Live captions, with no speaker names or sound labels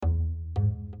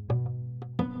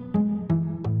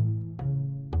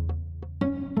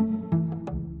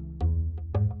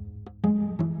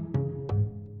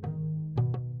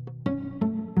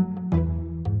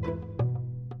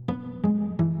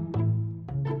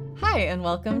Hi, and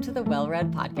welcome to the Well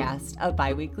Read Podcast, a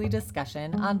bi-weekly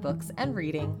discussion on books and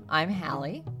reading. I'm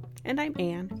Hallie. And I'm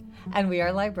Anne. And we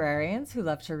are librarians who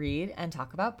love to read and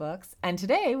talk about books. And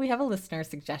today we have a listener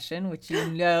suggestion, which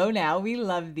you know now. We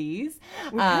love these.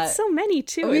 We've had so many,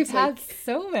 too. We've had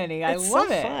so many. I love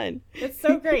it. It's so fun. It's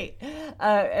so great.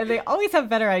 And they always have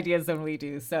better ideas than we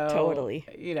do. So, totally.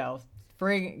 You know,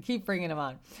 keep bringing them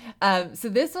on. So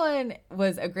this one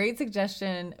was a great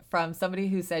suggestion from somebody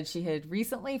who said she had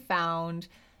recently found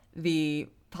the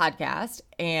podcast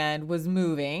and was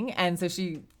moving, and so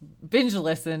she binge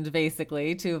listened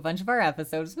basically to a bunch of our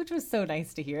episodes, which was so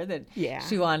nice to hear that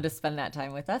she wanted to spend that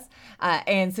time with us.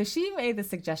 And so she made the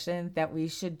suggestion that we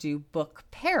should do book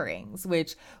pairings,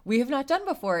 which we have not done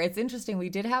before. It's interesting. We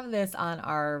did have this on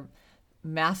our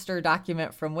master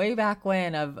document from way back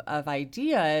when of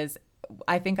ideas.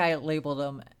 I think I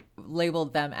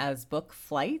labeled them as book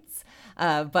flights,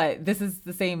 but this is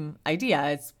the same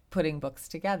idea. It's putting books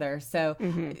together. So,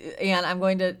 Anne, I'm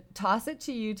going to toss it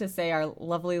to you to say our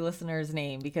lovely listener's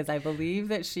name, because I believe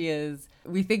that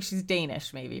we think she's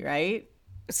Danish, maybe, right?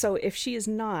 So if she is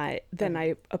not, then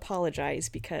I apologize,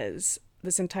 because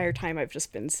this entire time I've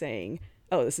just been saying,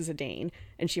 oh, this is a Dane,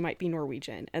 and she might be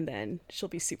Norwegian, and then she'll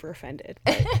be super offended.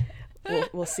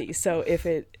 But we'll see. So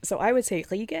I would say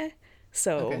Rike.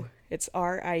 So it's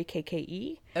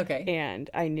Rikke. Okay. And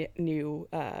I knew,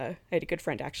 I had a good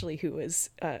friend actually who was,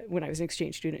 when I was an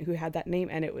exchange student, who had that name,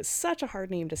 and it was such a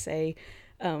hard name to say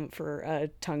for a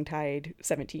tongue-tied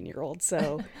 17-year-old.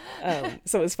 So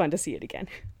it was fun to see it again.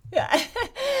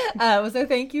 Yeah. So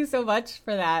thank you so much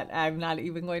for that. I'm not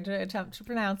even going to attempt to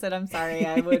pronounce it. I'm sorry.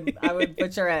 I would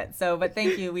butcher it. But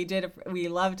thank you. We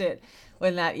loved it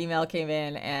when that email came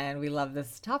in, and we love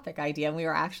this topic idea. And we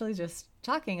were actually just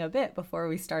talking a bit before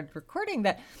we started recording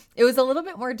that it was a little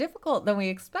bit more difficult than we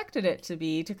expected it to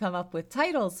be to come up with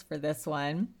titles for this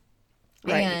one.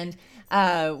 Right.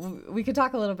 And we could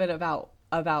talk a little bit about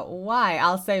why.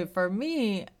 I'll say for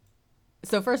me,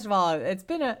 so first of all, it's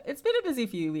been a busy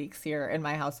few weeks here in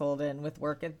my household and with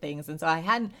work and things. And so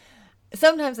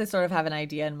sometimes I sort of have an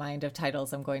idea in mind of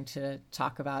titles I'm going to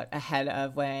talk about ahead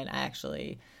of when I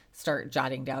actually start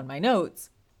jotting down my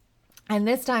notes. And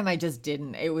this time I just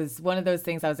didn't. It was one of those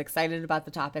things. I was excited about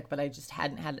the topic, but I just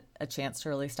hadn't had a chance to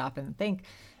really stop and think.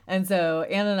 And so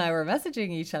Anne and I were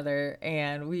messaging each other,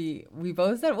 and we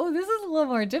both said, well, this is a little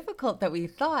more difficult than we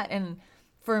thought. And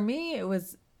for me, it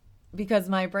was because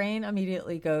my brain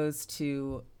immediately goes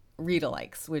to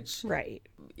read-alikes, which,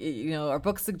 are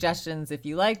book suggestions. If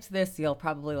you liked this, you'll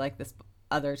probably like this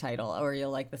other title, or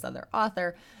you'll like this other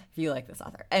author if you like this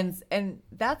author. And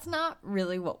that's not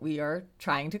really what we are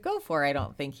trying to go for, I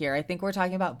don't think, here. I think we're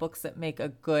talking about books that make a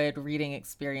good reading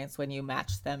experience when you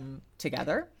match them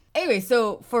together. Anyway,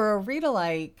 so for a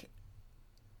read-alike,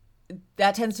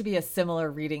 that tends to be a similar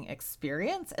reading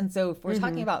experience. And so if we're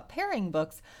talking about pairing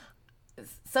books,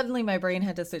 suddenly my brain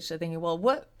had to switch to thinking, well,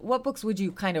 what books would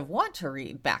you kind of want to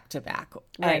read back to back?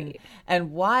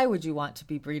 And why would you want to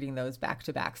be reading those back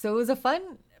to back? So it was a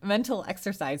fun mental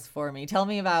exercise for me. Tell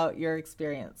me about your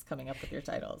experience coming up with your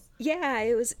titles. Yeah,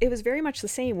 it was very much the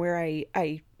same, where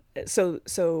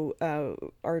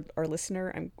our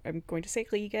listener, I'm going to say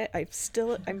Liga.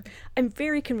 I'm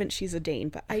very convinced she's a Dane,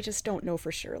 but I just don't know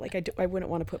for sure. Like I wouldn't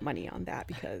want to put money on that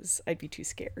because I'd be too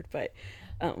scared. But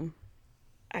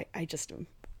I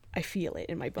feel it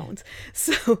in my bones.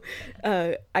 So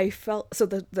I felt, so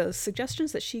the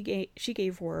suggestions that she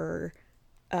gave were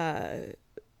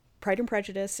Pride and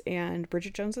Prejudice and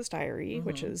Bridget Jones's Diary,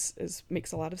 which is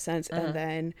makes a lot of sense, and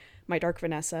then My Dark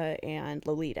Vanessa and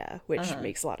Lolita, which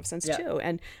makes a lot of sense too,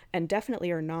 and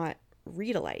definitely are not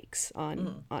read-alikes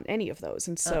on any of those.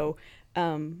 And so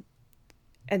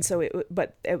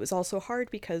but it was also hard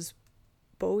because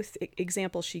both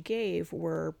examples she gave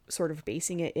were sort of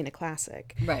basing it in a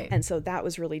classic. Right. And so that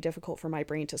was really difficult for my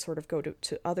brain to sort of go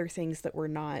to other things that were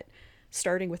not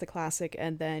starting with a classic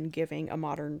and then giving a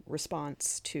modern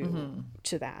response to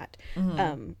that.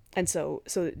 And so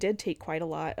it did take quite a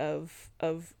lot of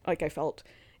like, it felt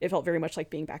very much like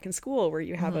being back in school, where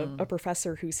you have a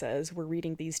professor who says, we're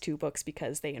reading these two books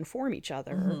because they inform each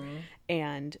other.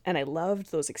 And I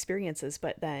loved those experiences,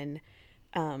 but then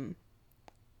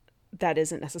that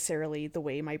isn't necessarily the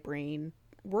way my brain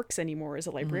works anymore as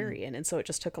a librarian. And so it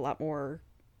just took a lot more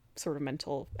sort of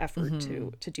mental effort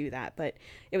to do that. But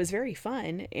it was very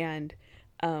fun. And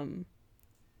it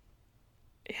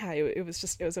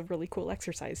was a really cool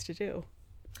exercise to do.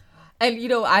 And,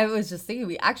 I was just thinking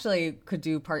we actually could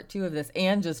do part 2 of this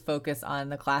and just focus on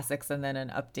the classics and then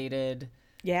an updated.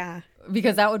 Yeah.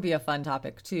 Because that would be a fun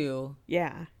topic too.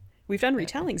 Yeah. We've done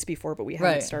retellings before, but we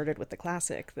haven't started with the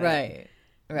classic.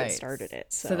 Right. started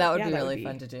it. So that would be really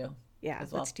fun to do. Yeah,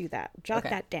 as well. let's do that. Jot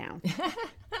that down.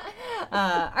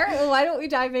 All right, well, why don't we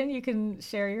dive in? You can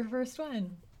share your first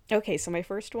one. Okay, so my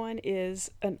first one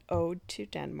is an ode to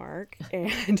Denmark,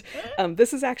 and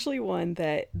this is actually one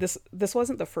that this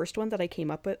wasn't the first one that I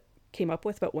came up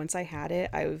with, but once I had it,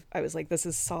 I was like, this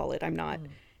is solid.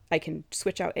 I can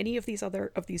switch out any of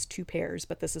these two pairs,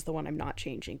 but this is the one I'm not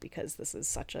changing because this is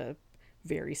such a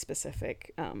very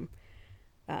specific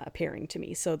pairing to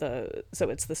me. So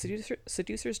it's the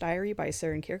Seducer's Diary by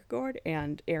Søren Kierkegaard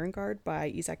and Erengard by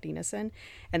Isak Dinesen,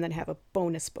 and then have a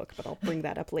bonus book, but I'll bring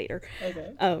that up later.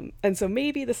 Okay. And so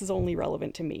maybe this is only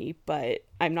relevant to me, but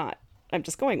I'm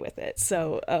just going with it.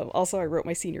 So also I wrote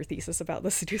my senior thesis about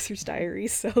the Seducer's Diary,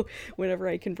 so whenever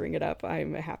I can bring it up,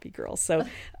 I'm a happy girl. So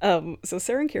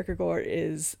Søren Kierkegaard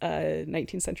is a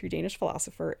 19th century Danish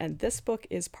philosopher, and this book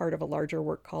is part of a larger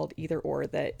work called Either Or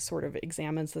that sort of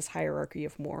examines this hierarchy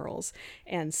of morals.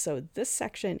 And so this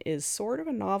section is sort of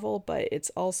a novel, but it's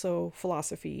also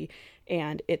philosophy,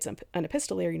 and it's an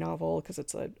epistolary novel because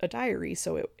it's a diary,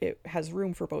 so it has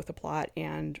room for both a plot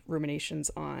and ruminations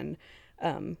on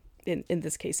in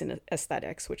this case in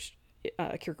aesthetics, which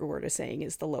Kierkegaard is saying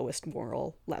is the lowest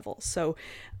moral level. So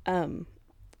the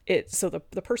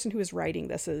person who is writing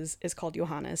this is called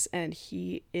Johannes, and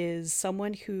he is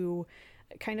someone who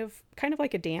kind of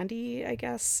like a dandy, I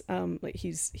guess. Like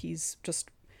he's just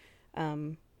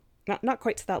not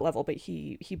quite to that level, but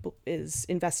he is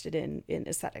invested in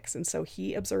aesthetics, and so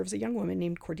he observes a young woman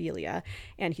named Cordelia,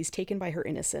 and he's taken by her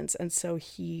innocence, and so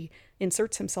he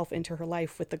inserts himself into her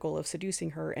life with the goal of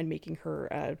seducing her and making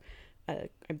her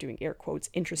I'm doing air quotes,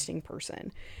 interesting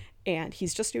person, and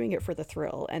he's just doing it for the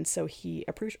thrill. And so he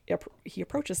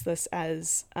approaches this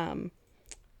as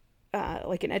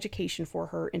like an education for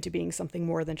her into being something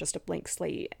more than just a blank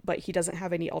slate, but he doesn't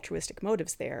have any altruistic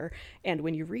motives there. And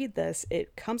when you read this,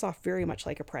 it comes off very much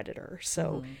like a predator.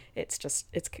 So it's just,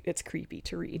 it's creepy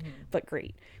to read, but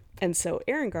great. And so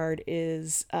Erengard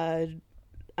is a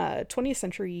 20th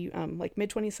century, like mid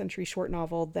 20th century short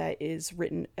novel that is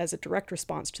written as a direct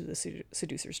response to the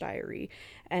Seducer's Diary.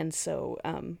 And so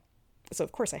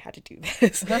of course I had to do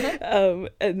this.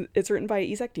 And it's written by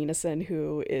Isak Dinesen,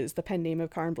 who is the pen name of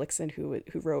Karen Blixen, who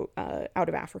wrote Out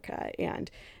of Africa.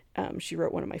 And she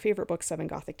wrote one of my favorite books, Seven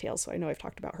Gothic Tales. So I know I've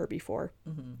talked about her before.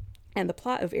 And the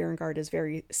plot of Erengard is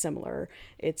very similar.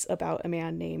 It's about a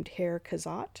man named Herr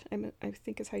Kazat, I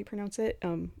think is how you pronounce it.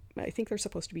 I think they're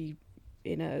supposed to be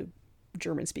in a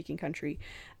German-speaking country.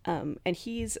 And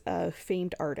he's a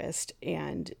famed artist,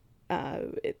 and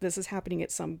this is happening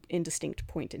at some indistinct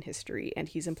point in history, and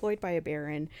he's employed by a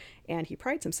baron, and he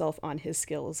prides himself on his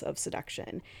skills of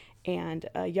seduction. And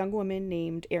a young woman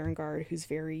named Erengard, who's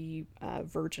very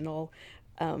virginal,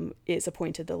 is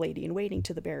appointed the lady-in-waiting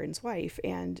to the baron's wife,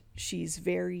 and she's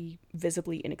very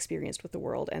visibly inexperienced with the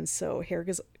world. And so Herr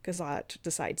Gazat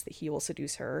decides that he will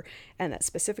seduce her, and that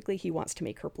specifically he wants to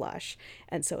make her blush.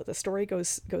 And so the story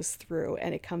goes through,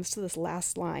 and it comes to this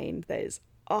last line that is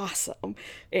awesome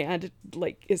and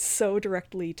like is so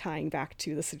directly tying back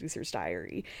to the Seducer's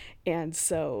Diary. And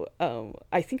so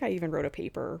I think I even wrote a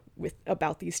paper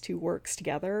about these two works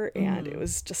together, and it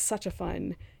was just such a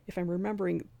fun, if I'm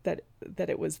remembering that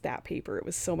it was that paper, it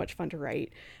was so much fun to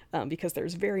write, because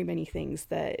there's very many things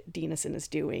that Dinesen is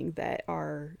doing that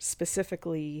are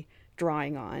specifically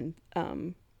drawing on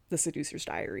the Seducer's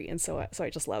Diary. And so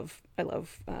I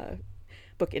love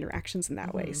book interactions in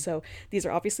that way. So these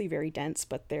are obviously very dense,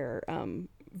 but they're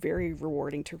very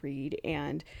rewarding to read.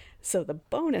 And so the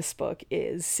bonus book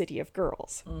is City of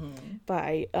Girls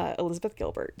by Elizabeth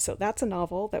Gilbert. So that's a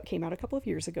novel that came out a couple of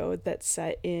years ago that's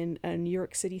set in a New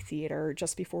York City theater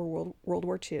just before World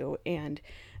War II. And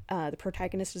the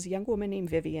protagonist is a young woman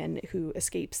named Vivian who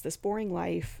escapes this boring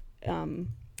life.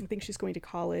 I think she's going to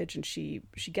college, and she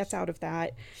gets out of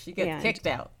that. She gets kicked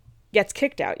out. Gets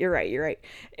kicked out. You're right.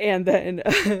 And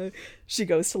then she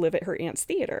goes to live at her aunt's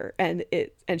theater, and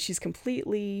she's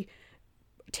completely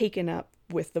taken up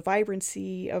with the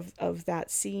vibrancy of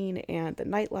that scene and the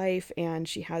nightlife, and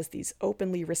she has these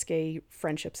openly risque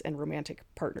friendships and romantic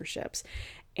partnerships.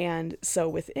 And so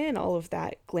within all of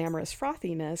that glamorous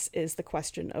frothiness is the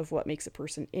question of what makes a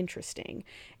person interesting.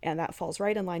 And that falls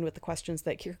right in line with the questions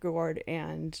that Kierkegaard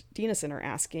and Dinesen are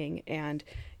asking. And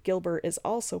Gilbert is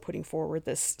also putting forward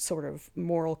this sort of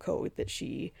moral code that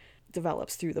she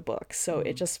develops through the book. So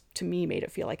it just, to me, made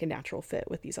it feel like a natural fit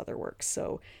with these other works.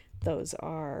 So those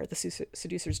are The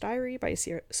Seducer's Diary by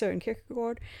Søren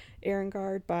Kierkegaard,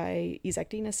 Erengard by Isak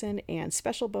Dinesen, and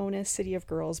special bonus City of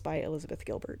Girls by Elizabeth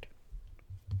Gilbert.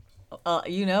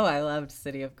 I loved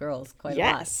City of Girls quite a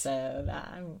lot. So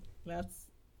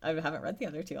I haven't read the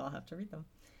other two. I'll have to read them.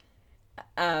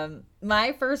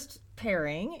 My first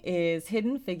pairing is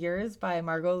Hidden Figures by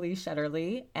Margot Lee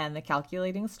Shetterly and The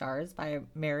Calculating Stars by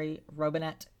Mary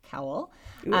Robinette Kowal.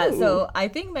 So I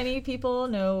think many people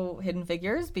know Hidden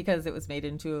Figures because it was made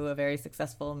into a very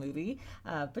successful movie.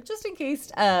 But just in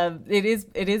case,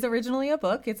 it is originally a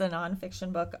book. It's a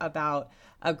nonfiction book about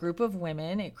a group of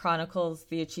women. It chronicles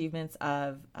the achievements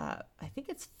of, I think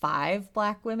it's 5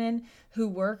 Black women who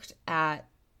worked at,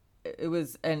 it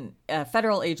was a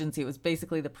federal agency. It was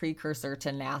basically the precursor to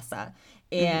NASA,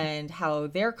 and how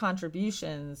their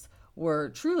contributions were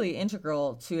truly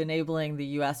integral to enabling the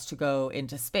U.S. to go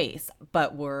into space,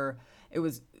 but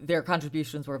their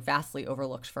contributions were vastly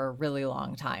overlooked for a really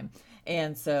long time.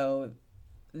 And so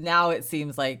now it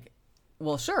seems like,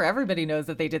 well, sure, everybody knows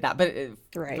that they did that, but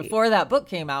before that book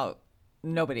came out,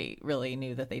 nobody really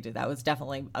knew that they did that. It was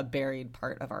definitely a buried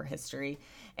part of our history.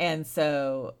 And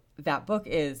so that book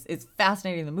it's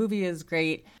fascinating. The movie is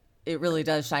great. It really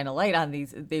does shine a light on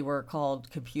these. They were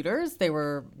called computers. They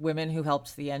were women who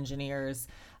helped the engineers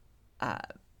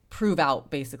prove out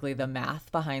basically the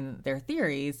math behind their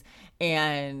theories.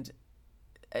 And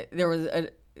there was a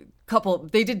couple,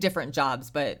 they did different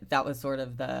jobs, but that was sort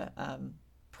of the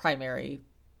primary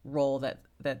role that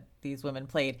these women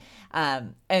played.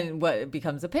 And what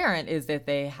becomes apparent is that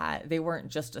they weren't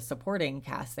just a supporting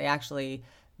cast. They actually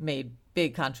made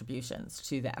big contributions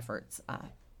to the efforts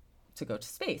to go to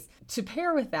space. To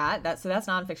pair with so that's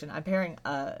nonfiction. I'm pairing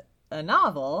a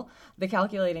novel, The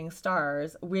Calculating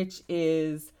Stars, which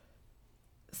is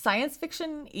science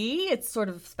fiction-y. It's sort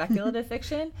of speculative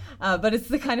fiction, but it's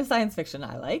the kind of science fiction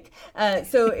I like.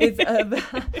 So it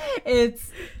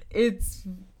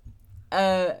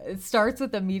starts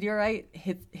with a meteorite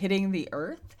hitting the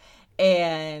Earth,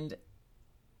 and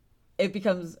it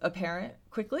becomes apparent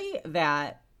quickly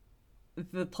that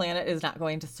the planet is not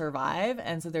going to survive,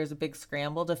 and so there's a big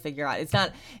scramble to figure out. It's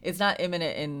not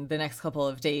imminent in the next couple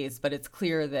of days, but it's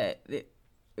clear that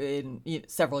in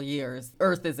several years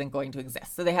Earth isn't going to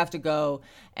exist. So they have to go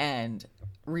and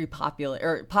they have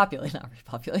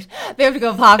to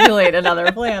go populate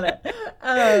another planet.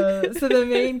 So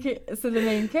the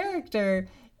main character,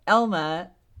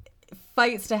 Elma,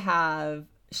 fights to have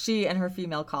she and her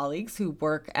female colleagues who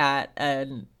work at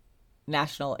a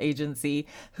national agency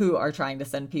who are trying to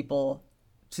send people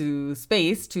to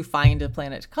space to find a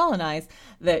planet to colonize,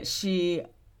 that she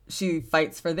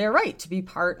fights for their right to be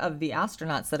part of the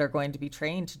astronauts that are going to be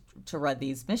trained to run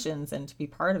these missions and to be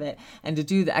part of it and to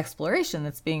do the exploration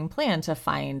that's being planned to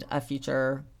find a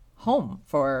future home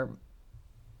for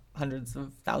hundreds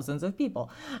of thousands of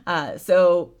people.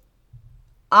 So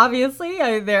obviously,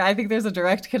 I think there's a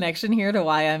direct connection here to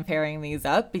why I'm pairing these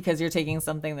up, because you're taking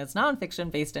something that's nonfiction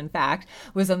based in fact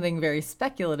with something very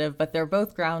speculative, but they're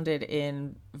both grounded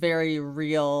in very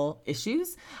real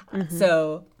issues.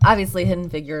 So obviously, Hidden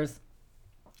Figures,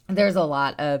 there's a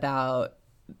lot about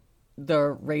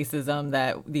the racism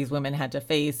that these women had to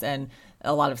face and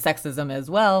a lot of sexism as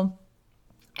well.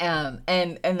 And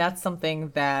that's something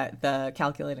that The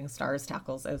Calculating Stars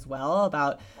tackles as well,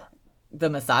 about the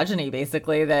misogyny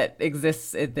basically that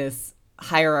exists in this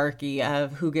hierarchy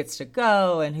of who gets to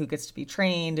go and who gets to be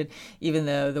trained. And even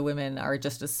though the women are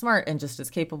just as smart and just as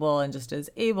capable and just as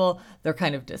able, they're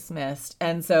kind of dismissed.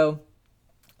 And so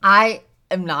I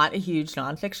am not a huge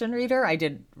nonfiction reader. I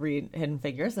did read Hidden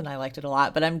Figures and I liked it a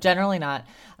lot, but I'm generally not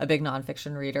a big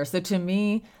nonfiction reader. So to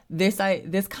me, this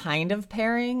kind of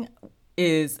pairing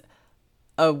is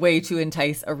a way to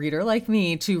entice a reader like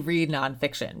me to read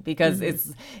nonfiction,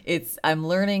 because I'm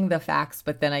learning the facts,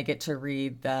 but then I get to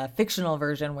read the fictional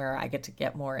version where I get to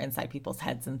get more inside people's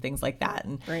heads and things like that.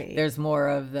 And there's more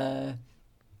of the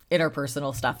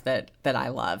interpersonal stuff that I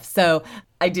love. So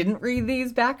I didn't read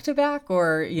these back to back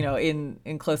or, in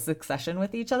close succession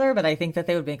with each other, but I think that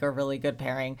they would make a really good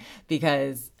pairing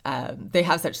because they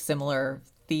have such similar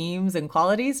themes and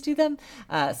qualities to them.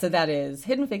 So that is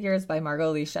Hidden Figures by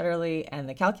Margot Lee Shetterly and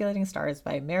The Calculating Stars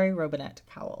by Mary Robinette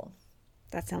Kowal.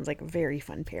 That sounds like a very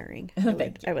fun pairing.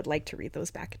 I would like to read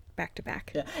those back to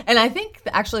back. Yeah. And I think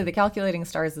actually The Calculating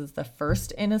Stars is the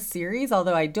first in a series,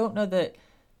 although I don't know that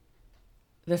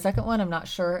the second one, I'm not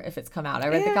sure if it's come out. I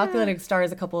read The Calculating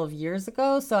Stars a couple of years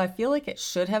ago, so I feel like it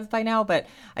should have by now, but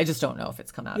I just don't know if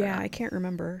it's come out or not. I can't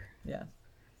remember. Yeah.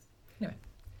 Anyway.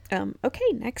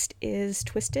 Okay, next is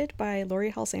Twisted by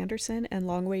Laurie Halse Anderson and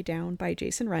Long Way Down by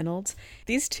Jason Reynolds.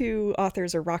 These two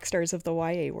authors are rock stars of the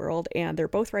YA world, and they're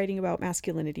both writing about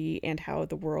masculinity and how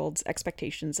the world's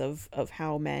expectations of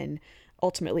how men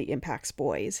ultimately impacts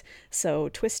boys. So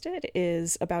Twisted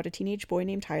is about a teenage boy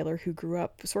named Tyler who grew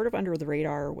up sort of under the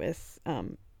radar with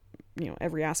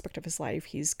every aspect of his life.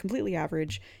 He's completely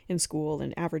average in school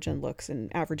and average in looks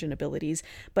and average in abilities,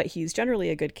 but he's generally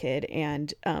a good kid,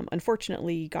 and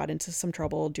unfortunately got into some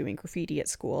trouble doing graffiti at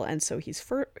school, and so he's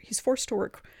forced to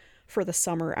work for the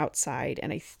summer outside.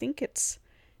 And I think it's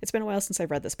been a while since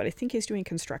I've read this, but I think he's doing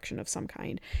construction of some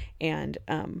kind, and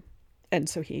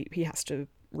so he has to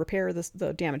repair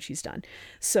the damage he's done.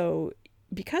 So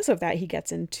because of that, he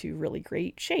gets into really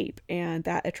great shape, and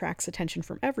that attracts attention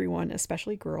from everyone,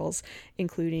 especially girls,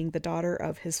 including the daughter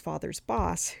of his father's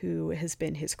boss, who has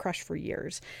been his crush for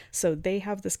years. So they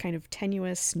have this kind of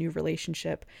tenuous new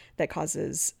relationship that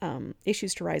causes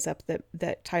issues to rise up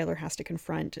that Tyler has to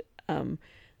confront,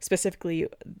 specifically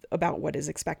about what is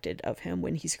expected of him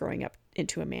when he's growing up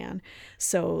into a man.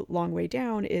 So Long Way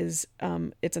Down is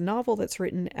it's a novel that's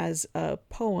written as a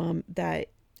poem that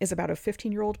is about a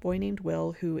 15-year-old boy named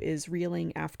Will who is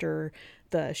reeling after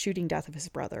the shooting death of his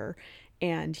brother.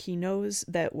 And he knows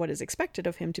that what is expected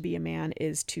of him to be a man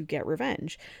is to get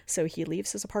revenge. So he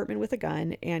leaves his apartment with a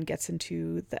gun and gets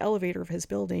into the elevator of his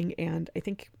building. And I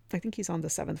think he's on the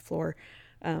 7th floor,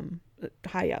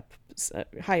 high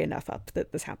enough up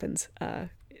that this happens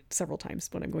several times,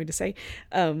 what I'm going to say.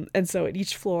 And so at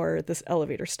each floor, this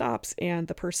elevator stops,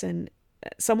 and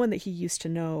someone that he used to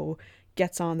know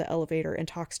gets on the elevator and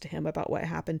talks to him about what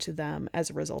happened to them as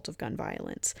a result of gun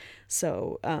violence.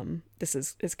 So this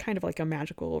is kind of like a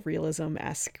magical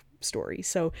realism-esque story.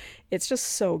 So it's just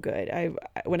so good.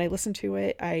 When I listened to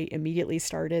it, I immediately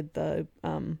started the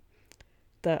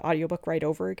audiobook right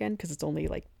over again, because it's only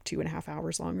like 2.5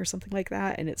 hours long or something like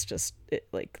that. And it's just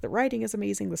like the writing is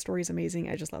amazing. The story is amazing.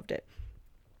 I just loved it.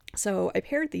 So I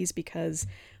paired these because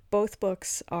both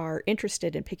books are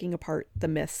interested in picking apart the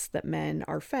myths that men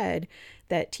are fed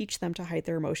that teach them to hide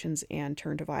their emotions and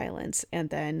turn to violence. And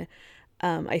then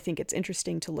I think it's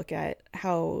interesting to look at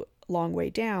how Long Way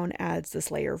Down adds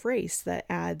this layer of race that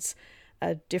adds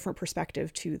a different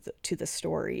perspective to the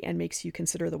story and makes you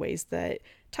consider the ways that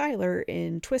Tyler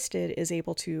in Twisted is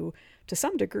able to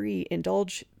some degree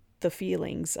indulge the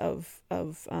feelings of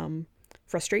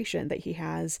frustration that he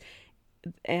has,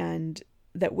 and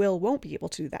that Will won't be able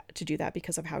to do that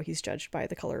because of how he's judged by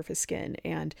the color of his skin.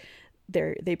 And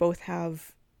they both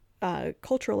have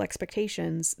cultural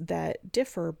expectations that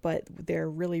differ, but they're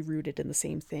really rooted in the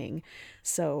same thing.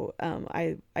 So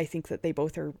I think that they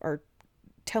both are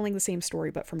telling the same story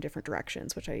but from different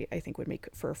directions, which I think would make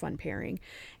for a fun pairing.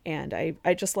 And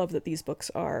I just love that these books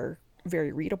are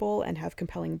very readable and have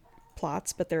compelling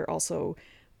plots, but they're also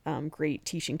great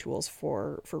teaching tools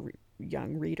for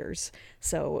young readers.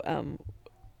 So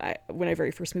when I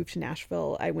very first moved to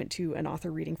Nashville, I went to an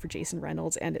author reading for Jason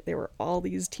Reynolds, and there were all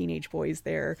these teenage boys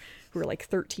there who were like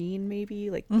 13, maybe,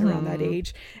 like around that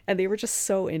age. And they were just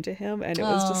so into him. And it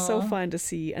was just so fun to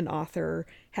see an author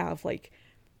have like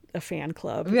a fan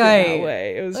club in that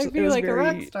way. It was like, it was like very,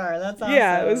 a rock star. That's awesome.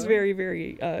 Yeah, it was very,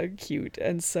 very cute.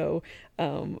 And so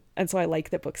I like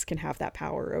that books can have that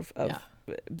power of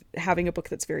having a book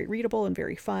that's very readable and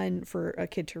very fun for a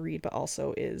kid to read, but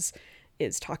also is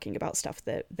talking about stuff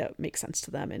that makes sense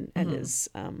to them and is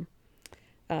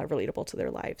relatable to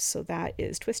their lives. So that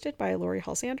is Twisted by Laurie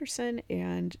Halse Anderson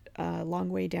and Long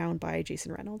Way Down by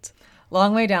Jason Reynolds.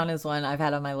 Long Way Down is one I've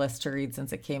had on my list to read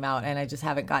since it came out, and I just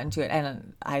haven't gotten to it.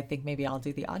 And I think maybe I'll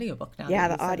do the audiobook now. Yeah,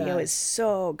 the audio is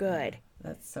so good.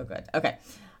 That's so good. Okay.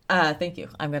 Thank you.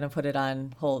 I'm going to put it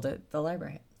on hold at the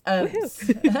library.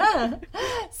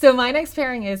 So my next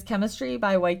pairing is Chemistry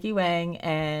by Weike Wang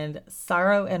and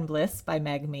Sorrow and Bliss by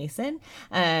Meg Mason.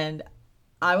 And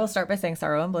I will start by saying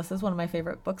Sorrow and Bliss is one of my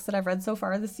favorite books that I've read so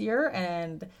far this year.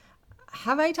 And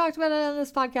have I talked about it on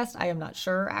this podcast? I am not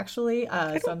sure, actually.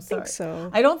 I don't think so.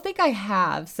 I don't think I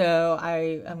have. So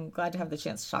I am glad to have the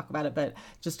chance to talk about it. But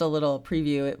just a little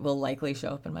preview, it will likely show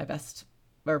up in my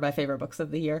favorite books of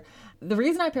the year. The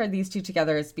reason I paired these two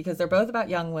together is because they're both about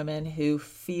young women who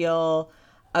feel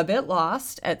a bit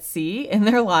lost at sea in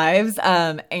their lives,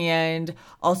 and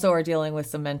also are dealing with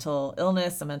some mental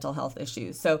illness, some mental health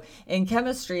issues. So in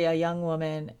Chemistry, a young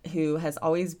woman who has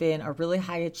always been a really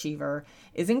high achiever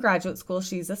is in graduate school.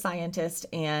 She's a scientist,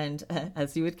 and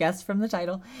as you would guess from the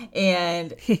title,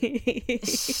 and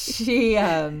she,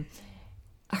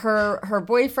 her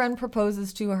boyfriend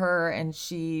proposes to her, and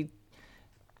she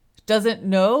doesn't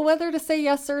know whether to say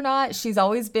yes or not. She's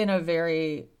always been a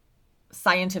very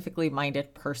scientifically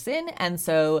minded person, and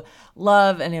so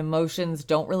love and emotions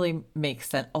don't really make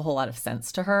a whole lot of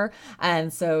sense to her,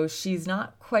 and so she's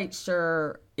not quite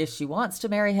sure if she wants to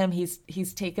marry him.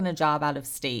 He's taken a job out of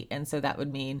state, and so that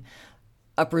would mean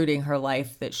uprooting her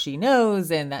life that she knows,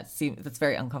 and that's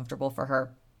very uncomfortable for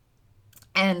her.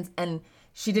 And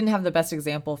she didn't have the best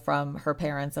example from her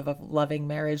parents of a loving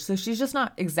marriage. So she's just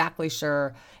not exactly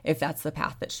sure if that's the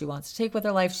path that she wants to take with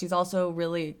her life. She's also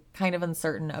really kind of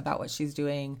uncertain about what she's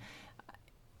doing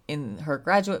in her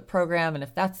graduate program and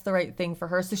if that's the right thing for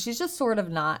her. So she's just sort of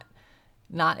not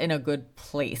in a good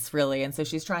place, really. And so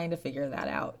she's trying to figure that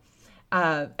out.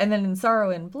 And then in Sorrow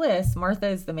and Bliss, Martha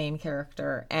is the main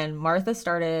character. And Martha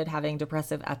started having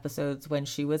depressive episodes when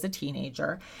she was a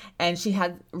teenager. And she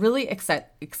had really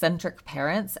eccentric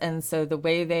parents. And so the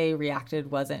way they reacted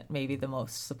wasn't maybe the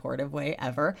most supportive way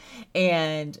ever.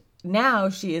 And now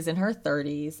she is in her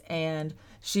 30s, and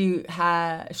she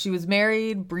was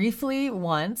married briefly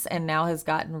once and now has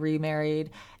gotten remarried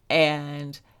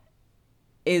and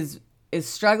is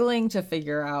struggling to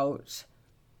figure out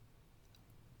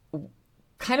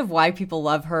kind of why people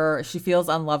love her. She feels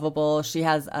unlovable. She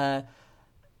has a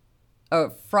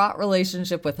fraught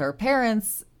relationship with her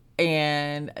parents,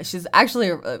 and she's actually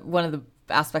one of the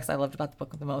aspects I loved about the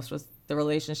book the most was the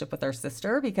relationship with her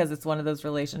sister, because it's one of those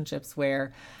relationships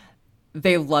where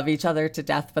they love each other to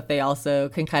death, but they also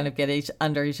can kind of get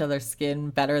under each other's skin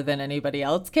better than anybody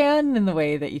else can, in the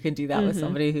way that you can do that with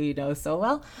somebody who you know so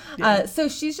well. Yeah. So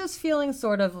she's just feeling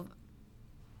sort of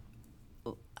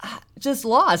just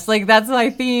lost. Like, that's my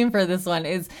theme for this one,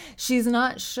 is she's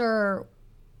not sure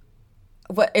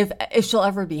what if she'll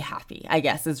ever be happy, I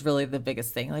guess, is really the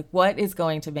biggest thing. Like, what is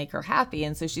going to make her happy?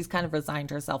 And so she's kind of resigned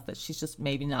herself that she's just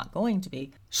maybe not going to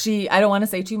be. I don't want to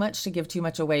say too much to give too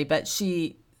much away, but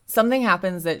something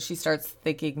happens that she starts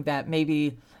thinking that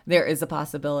maybe there is a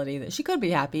possibility that she could be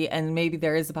happy, and maybe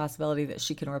there is a possibility that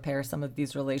she can repair some of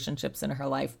these relationships in her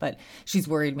life, but she's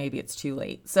worried maybe it's too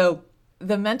late. So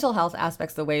the mental health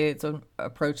aspects, the way it's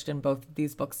approached in both of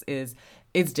these books is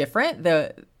different.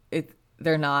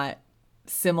 They're not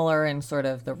similar in sort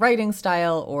of the writing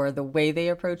style or the way they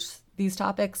approach these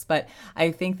topics, but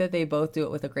I think that they both do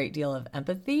it with a great deal of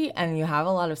empathy, and you have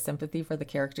a lot of sympathy for the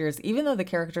characters, even though the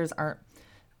characters aren't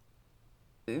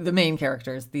the main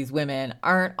characters. These women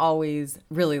aren't always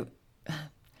really,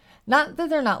 not that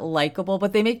they're not likable,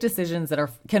 but they make decisions that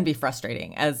can be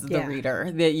frustrating as the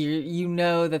reader, that you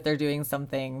know that they're doing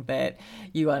something that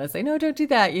you want to say, no, don't do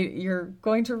that. You're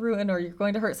going to ruin, or you're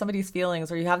going to hurt somebody's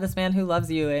feelings, or you have this man who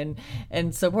loves you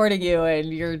and supporting you,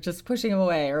 and you're just pushing him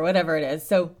away, or whatever it is.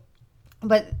 So,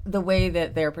 but the way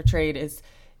that they're portrayed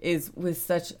is with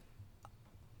such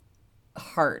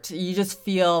heart. You just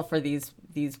feel for these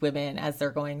women as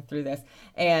they're going through this.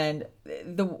 And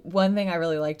the one thing I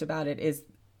really liked about it is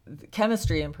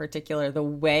chemistry in particular. The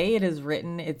way it is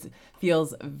written, it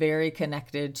feels very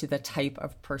connected to the type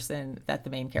of person that the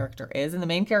main character is. And the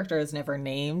main character is never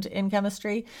named in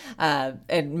chemistry.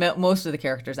 And most of the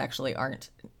characters actually aren't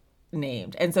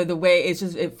named. And so the way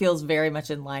it feels very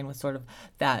much in line with sort of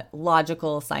that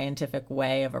logical, scientific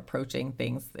way of approaching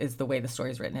things is the way the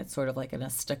story's written. It's sort of like in a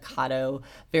staccato,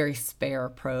 very spare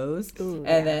prose. Ooh,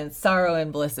 and then Sorrow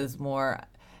and Bliss is more,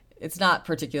 it's not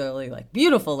particularly like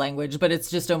beautiful language, but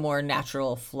it's just a more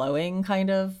natural flowing kind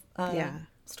of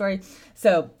story.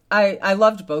 So I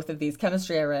loved both of these.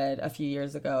 Chemistry I read a few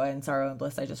years ago, and Sorrow and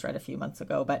Bliss I just read a few months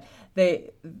ago, but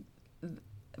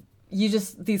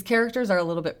these characters are a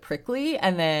little bit prickly,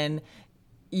 and then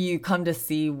you come to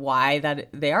see why that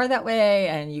they are that way,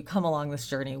 and you come along this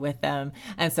journey with them.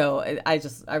 And so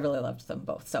I really loved them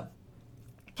both. So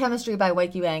Chemistry by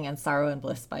Weike Wang and Sorrow and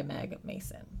Bliss by Meg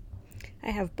Mason.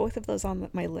 I have both of those on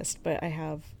my list, but I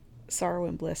have Sorrow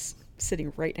and Bliss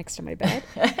sitting right next to my bed.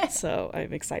 So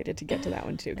I'm excited to get to that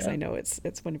one too, because I know it's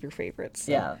one of your favorites.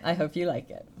 So. Yeah, I hope you like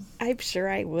it. I'm sure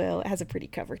I will. It has a pretty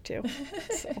cover too.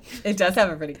 So. It does have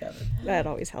a pretty cover. That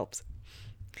always helps.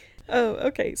 Oh,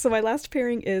 okay. So my last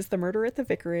pairing is The Murder at the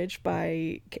Vicarage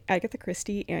by Agatha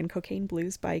Christie and Cocaine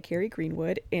Blues by Carrie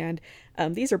Greenwood. And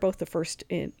these are both the first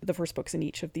books in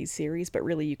each of these series, but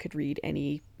really you could read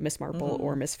any Miss Marple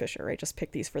or Miss Fisher. I just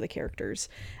picked these for the characters.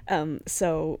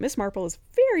 So Miss Marple is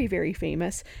very, very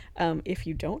famous. If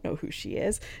you don't know who she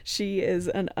is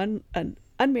an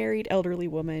unmarried elderly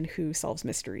woman who solves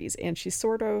mysteries. And she's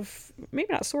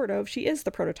she is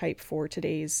the prototype for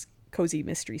today's cozy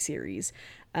mystery series,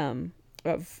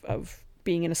 of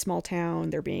being in a small town,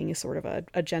 there being a sort of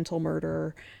a gentle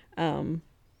murder. You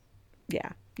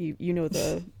know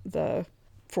the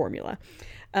formula.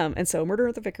 And so Murder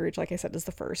at the Vicarage, like I said, is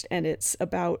the first, and it's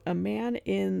about a man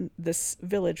in this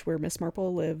village where Miss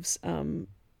Marple lives,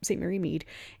 St. Mary Mead,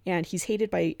 and he's hated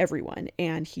by everyone,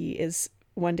 and he is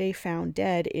one day found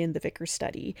dead in the vicar's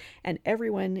study, and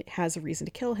everyone has a reason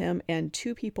to kill him, and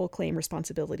two people claim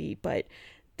responsibility, but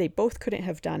they both couldn't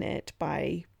have done it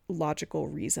by logical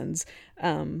reasons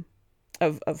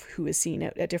of who is seen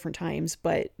at different times,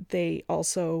 but they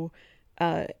also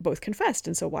both confessed.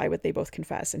 And so why would they both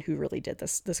confess, and who really did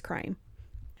this crime?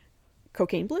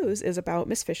 Cocaine Blues is about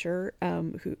Miss Fisher,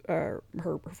 who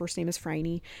her first name is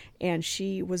Phryne, and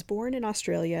she was born in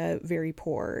Australia very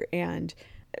poor, and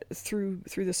through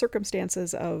the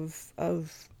circumstances of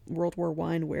World War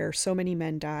I, where so many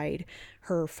men died,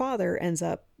 her father ends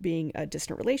up being a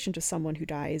distant relation to someone who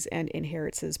dies and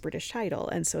inherits his British title,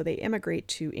 and so they immigrate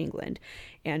to England,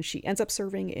 and she ends up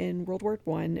serving in World War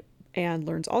I and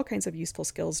learns all kinds of useful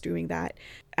skills doing that.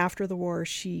 After the war,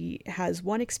 she has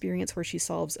one experience where she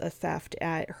solves a theft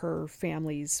at her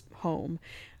family's home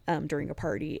during a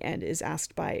party, and is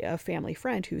asked by a family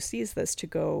friend who sees this to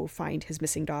go find his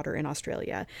missing daughter in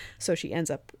Australia. So she ends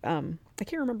up, I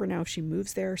can't remember now if she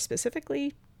moves there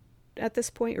specifically at this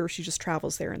point, or she just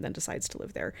travels there and then decides to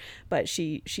live there. But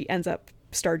she ends up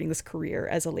starting this career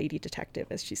as a lady detective,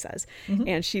 as she says. Mm-hmm.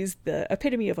 And she's the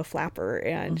epitome of a flapper,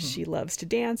 and mm-hmm. she loves to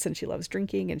dance, and she loves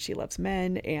drinking, and she loves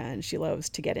men, and she loves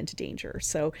to get into danger.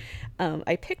 So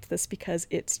I picked this because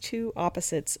it's two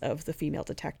opposites of the female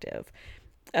detective.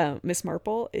 Miss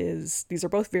Marple these are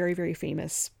both very, very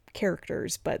famous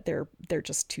characters, but they're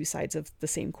just two sides of the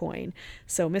same coin.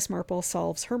 So Miss Marple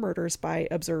solves her murders by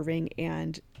observing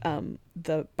and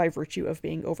by virtue of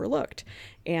being overlooked.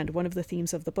 And one of the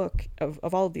themes of the book, of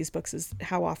all of these books, is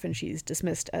how often she's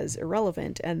dismissed as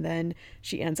irrelevant, and then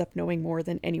she ends up knowing more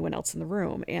than anyone else in the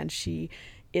room, and she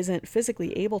isn't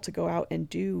physically able to go out and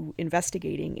do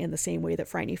investigating in the same way that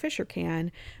Phryne Fisher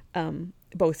can,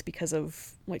 both because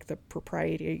of like the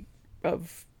propriety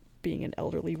of being an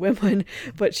elderly woman,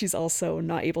 but she's also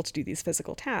not able to do these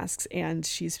physical tasks, and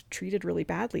she's treated really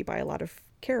badly by a lot of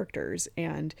characters,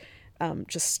 and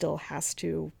just still has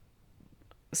to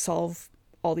solve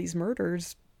all these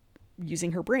murders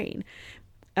using her brain.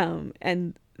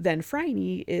 And then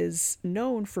Phryne is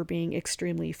known for being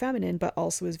extremely feminine, but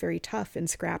also is very tough and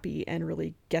scrappy, and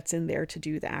really gets in there to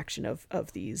do the action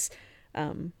of these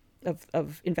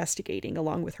of investigating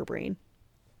along with her brain.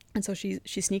 And so she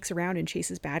sneaks around and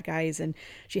chases bad guys, and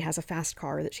she has a fast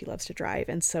car that she loves to drive.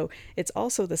 And so it's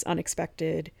also this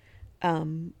unexpected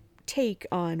take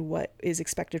on what is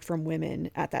expected from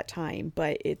women at that time,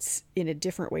 but it's in a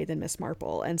different way than Miss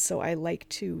Marple. And so I like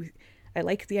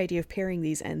the idea of pairing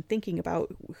these and thinking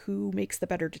about who makes the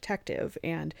better detective,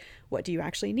 and what do you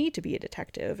actually need to be a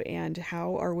detective, and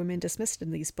how are women dismissed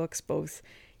in these books, both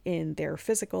in their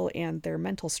physical and their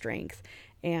mental strength.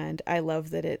 And I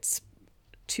love that it's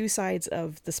two sides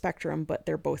of the spectrum, but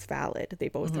they're both valid. They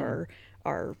both mm-hmm.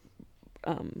 are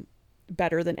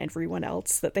better than everyone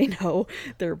else that they know.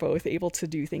 They're both able to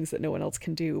do things that no one else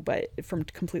can do, but from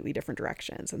completely different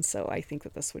directions. And so I think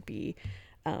that this would be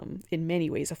in many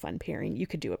ways a fun pairing. You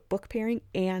could do a book pairing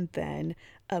and then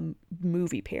a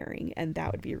movie pairing, and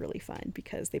that would be really fun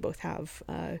because they both have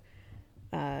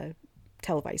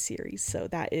televised series. So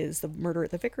that is The Murder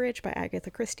at the Vicarage by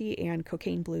Agatha Christie and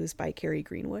Cocaine Blues by Carrie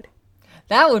Greenwood.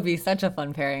 That would be such a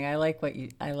fun pairing. I like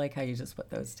how you just put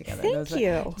those together. Thank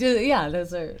you.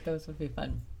 Those would be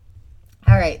fun.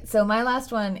 All right, so my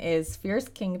last one is Fierce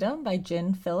Kingdom by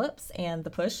Jen Phillips and The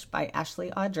Push by Ashley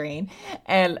Audrain.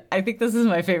 And I think this is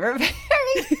my favorite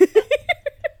pairing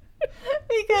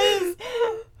because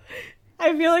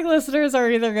I feel like listeners are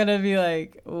either going to be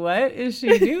like, what is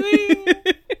she doing?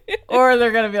 Or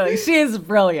they're going to be like, she is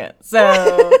brilliant. So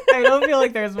I don't feel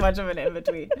like there's much of an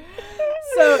in-between.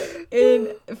 So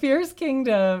in Fierce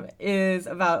Kingdom is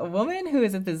about a woman who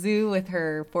is at the zoo with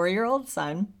her 4-year-old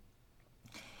son.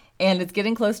 And it's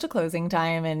getting close to closing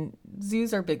time, and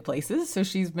zoos are big places. So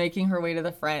she's making her way to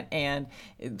the front, and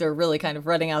they're really kind of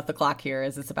running out the clock here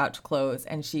as it's about to close.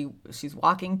 And she's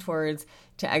walking towards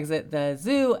to exit the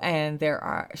zoo, and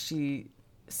she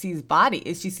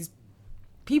sees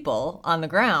people on the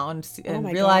ground and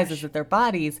realizes that they're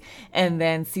bodies, and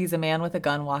then sees a man with a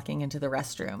gun walking into the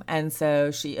restroom. And so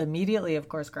she immediately, of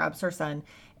course, grabs her son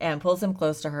and pulls him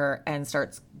close to her and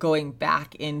starts going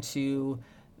back into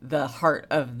the heart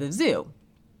of the zoo.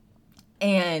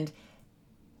 And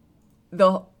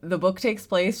the book takes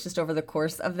place just over the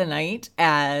course of the night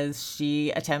as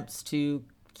she attempts to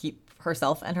keep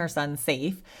herself and her son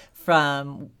safe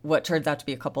from what turns out to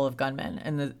be a couple of gunmen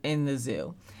in the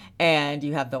zoo. And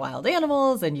you have the wild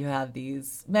animals, and you have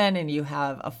these men, and you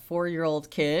have a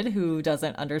 4-year-old kid who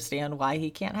doesn't understand why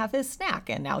he can't have his snack,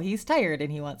 and now he's tired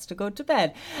and he wants to go to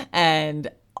bed.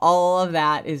 And all of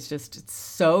that is just, it's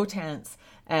so tense.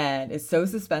 And it's so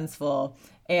suspenseful,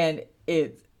 and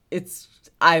it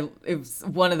was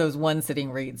one of those one sitting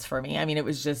reads for me. I mean, it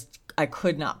was just, I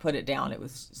could not put it down. It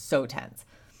was so tense.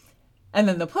 And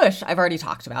then The Push, I've already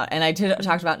talked about, and I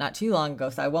talked about not too long ago,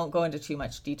 so I won't go into too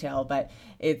much detail, but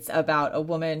it's about a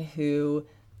woman who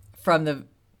from the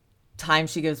time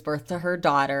she gives birth to her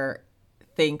daughter,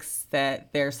 thinks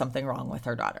that there's something wrong with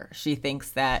her daughter. She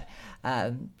thinks that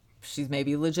she's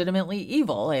maybe legitimately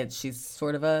evil. She's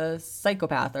sort of a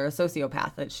psychopath or a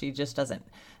sociopath, that she just doesn't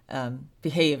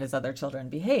behave as other children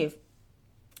behave.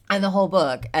 And the whole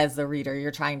book, as the reader,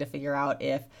 you're trying to figure out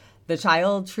if the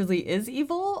child truly is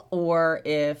evil, or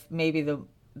if maybe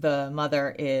the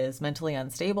mother is mentally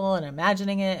unstable and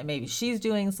imagining it, and maybe she's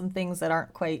doing some things that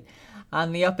aren't quite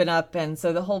on the up and up. And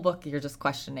so the whole book, you're just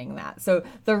questioning that. So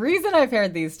the reason I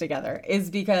paired these together is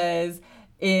because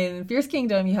in Fierce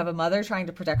Kingdom, you have a mother trying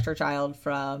to protect her child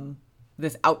from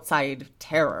this outside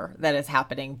terror that is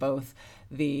happening, both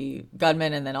the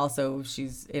gunman, and then also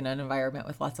she's in an environment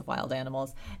with lots of wild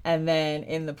animals. And then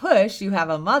in The Push, you have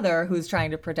a mother who's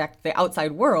trying to protect the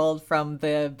outside world from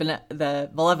the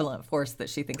malevolent force that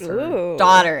she thinks her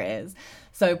daughter is.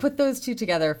 So I put those two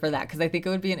together for that, because I think it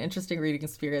would be an interesting reading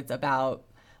experience about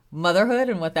motherhood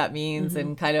and what that means,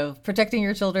 and kind of protecting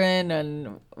your children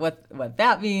and what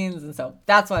that means. And so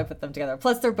that's why I put them together.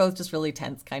 Plus, they're both just really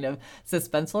tense, kind of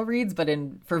suspenseful reads, but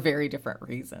for very different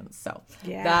reasons. So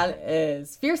that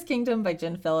is Fierce Kingdom by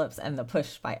Jen Phillips and The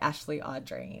Push by Ashley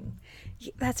Audrain.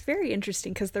 That's very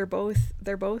interesting, because they're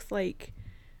both like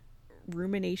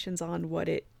ruminations on what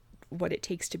it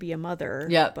takes to be a mother.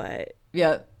 But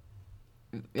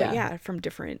from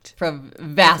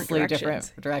vastly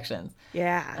different directions.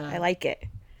 I like it.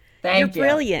 You're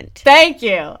brilliant. Thank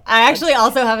you. I actually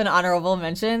also have an honorable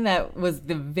mention that was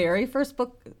the very first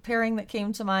book pairing that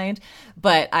came to mind,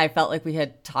 but I felt like we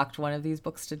had talked one of these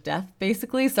books to death,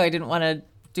 basically, so I didn't want to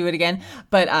do it again.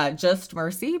 But Just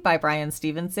Mercy by Brian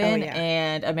Stevenson,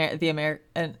 and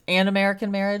An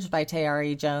American Marriage by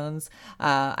Tayari Jones,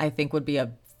 I think would be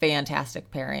a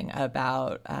fantastic pairing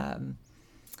about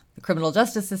the criminal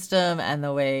justice system and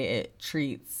the way it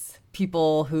treats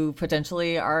people who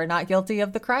potentially are not guilty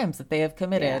of the crimes that they have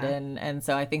committed. And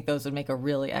so I think those would make a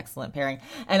really excellent pairing.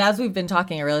 And as we've been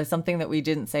talking, really something that we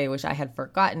didn't say, which I had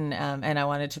forgotten, and I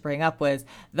wanted to bring up, was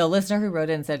the listener who wrote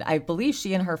in said, I believe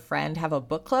she and her friend have a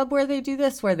book club where they do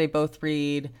this, where they both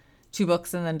read 2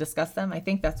 books and then discuss them. I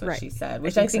think that's what she said,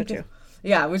 which I think so too.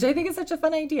 Which I think is such a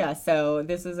fun idea. So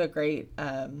this is a great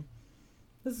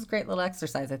little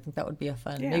exercise. I think that would be a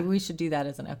fun. Maybe we should do that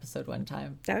as an episode one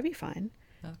time. That would be fun.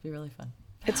 That would be really fun.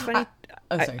 It's funny.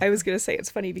 I was going to say it's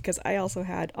funny because I also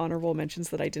had honorable mentions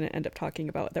that I didn't end up talking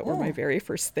about that were my very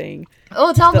first thing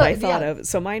I thought of.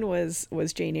 So mine was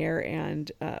Jane Eyre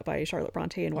and by Charlotte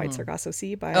Bronte, and White Sargasso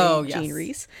Sea by Jean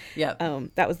Rhys.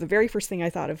 That was the very first thing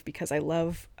I thought of, because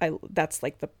that's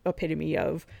like the epitome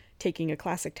of taking a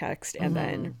classic text and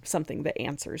then something that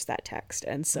answers that text.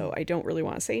 And so I don't really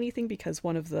want to say anything, because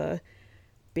one of the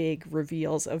big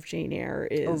reveals of Jane Eyre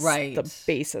is the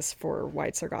basis for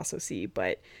White Sargasso Sea,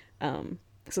 but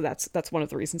so that's one of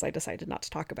the reasons I decided not to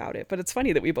talk about it. But it's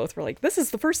funny that we both were like, this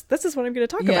is what I'm going to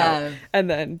talk about, and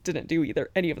then didn't do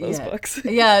any of those books.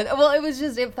 Well, it was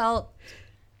just, it felt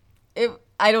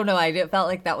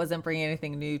like that wasn't bringing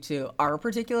anything new to our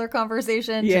particular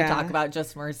conversation to talk about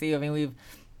Just Mercy. I mean,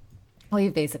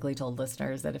 we've basically told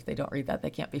listeners that if they don't read that, they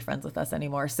can't be friends with us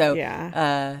anymore. So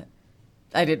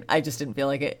I just didn't feel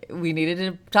like we needed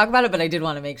to talk about it, but I did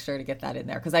want to make sure to get that in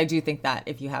there, because I do think that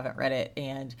if you haven't read it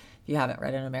and if you haven't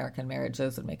read An American Marriage,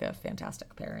 those would make a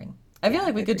fantastic pairing. I feel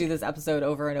like we could do this episode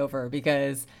over and over,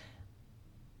 because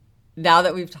now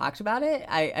that we've talked about it,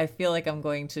 I feel like I'm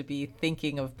going to be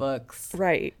thinking of books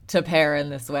to pair in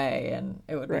this way, and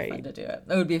it would be fun to do it.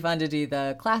 It would be fun to do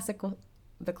the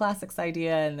classics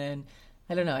idea, and then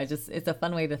I don't know, it's a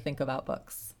fun way to think about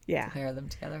books. To pair them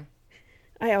together.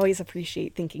 I always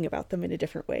appreciate thinking about them in a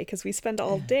different way, because we spend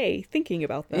all day thinking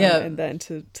about them, and then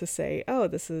to say, oh,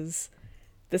 this is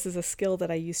a skill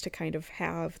that I used to kind of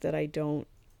have that I don't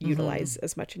utilize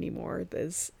as much anymore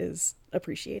is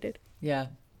appreciated. Yeah.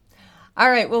 All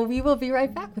right. Well, we will be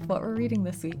right back with what we're reading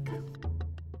this week.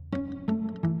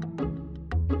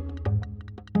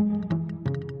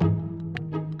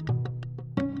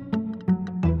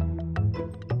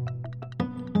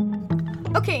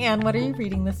 Okay, Anne, what are you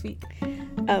reading this week?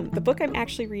 The book I'm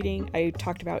actually reading, I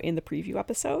talked about in the preview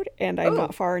episode, and I'm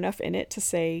not far enough in it to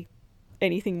say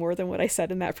anything more than what I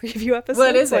said in that preview episode.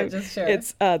 What is it? Just share.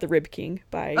 It's The Rib King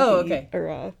by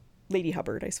Lady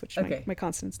Hubbard. I switched my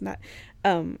consonants in that.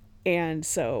 And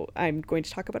so I'm going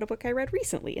to talk about a book I read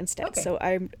recently instead. So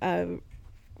I'm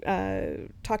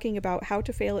talking about How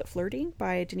to Fail at Flirting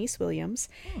by Denise Williams.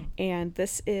 And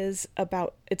this is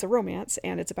it's a romance,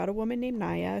 and it's about a woman named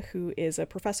Naya who is a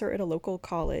professor at a local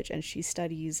college, and she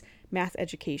studies math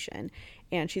education.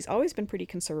 And she's always been pretty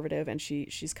conservative, and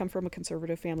she's come from a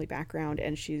conservative family background,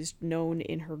 and she's known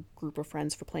in her group of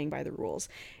friends for playing by the rules.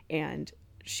 And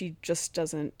she just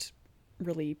doesn't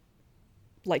really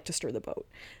like to stir the boat.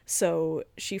 So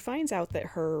she finds out that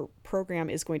her program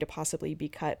is going to possibly be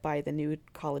cut by the new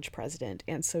college president.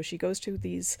 And so she goes to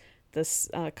this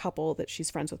couple that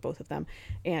she's friends with, both of them,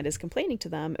 and is complaining to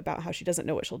them about how she doesn't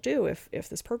know what she'll do if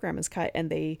this program is cut. And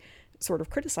they sort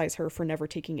of criticize her for never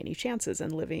taking any chances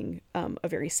and living a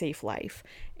very safe life,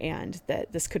 and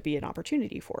that this could be an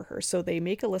opportunity for her. So they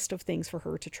make a list of things for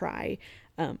her to try.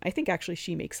 I think actually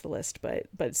she makes the list, but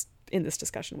it's in this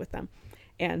discussion with them.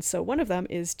 And so one of them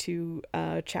is to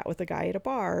chat with a guy at a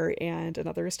bar, and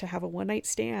another is to have a one-night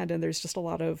stand. And there's just a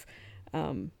lot of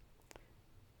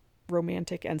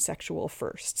romantic and sexual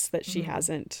firsts that she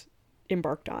hasn't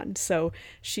embarked on. So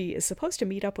she is supposed to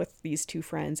meet up with these two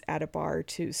friends at a bar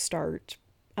to start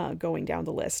going down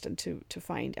the list and to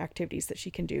find activities that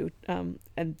she can do.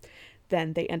 And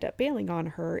then they end up bailing on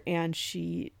her, and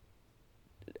she...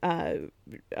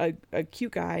 a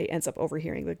cute guy ends up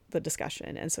overhearing the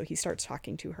discussion, and so he starts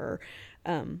talking to her,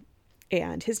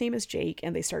 and his name is Jake,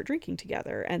 and they start drinking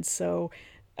together. And so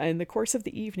in the course of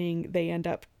the evening, they end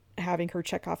up having her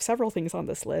check off several things on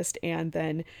this list, and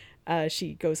then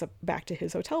she goes up back to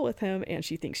his hotel with him, and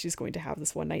she thinks she's going to have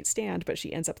this one night stand, but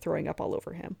she ends up throwing up all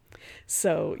over him.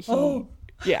 So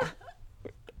yeah,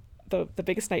 the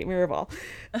biggest nightmare of all.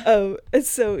 And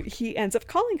so he ends up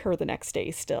calling her the next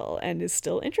day still, and is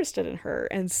still interested in her.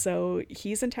 And so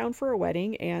he's in town for a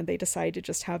wedding, and they decide to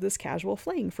just have this casual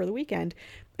fling for the weekend.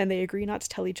 And they agree not to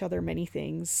tell each other many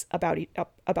things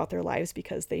about their lives,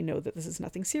 because they know that this is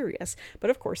nothing serious. But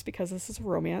of course, because this is a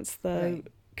romance, the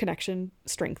connection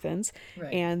strengthens,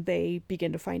 and they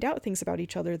begin to find out things about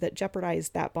each other that jeopardize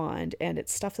that bond. And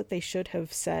it's stuff that they should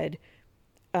have said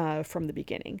from the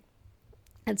beginning.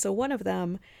 And so one of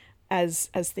them, as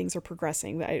things are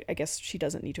progressing, I guess she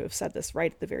doesn't need to have said this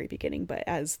right at the very beginning, but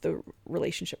as the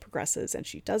relationship progresses and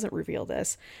she doesn't reveal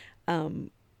this,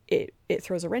 it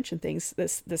throws a wrench in things.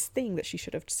 This thing that she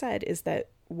should have said is that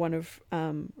one of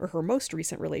or her most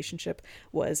recent relationship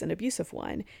was an abusive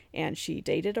one, and she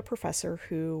dated a professor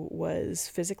who was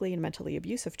physically and mentally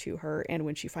abusive to her. And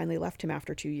when she finally left him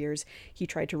after 2 years, he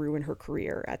tried to ruin her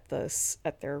career at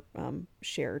their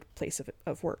shared place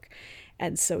of work.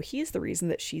 And so he's the reason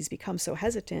that she's become so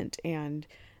hesitant and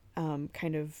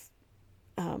kind of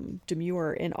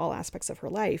demure in all aspects of her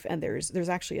life. And there's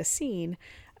actually a scene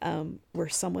where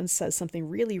someone says something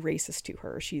really racist to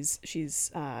her.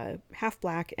 She's half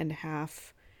black and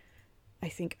half, I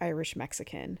think, Irish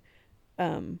Mexican,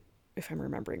 if I'm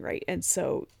remembering right. And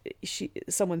so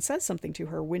someone says something to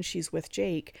her when she's with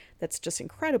Jake that's just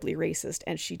incredibly racist,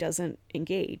 and she doesn't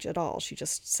engage at all. She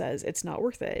just says, it's not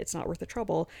worth it. It's not worth the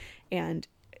trouble. And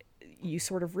you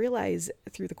sort of realize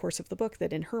through the course of the book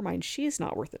that in her mind, she's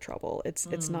not worth the trouble.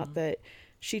 It's not that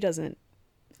she doesn't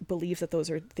believe that those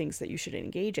are things that you should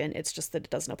engage in. It's just that it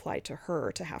doesn't apply to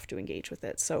her to have to engage with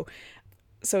it. So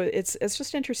it's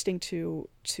just interesting to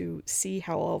see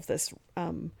how all of this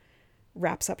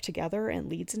wraps up together and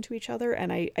leads into each other.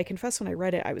 And I confess, when I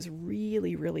read it, I was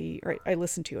I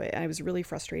listened to it, and I was really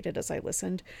frustrated as I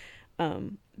listened,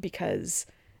 because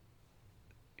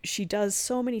she does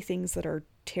so many things that are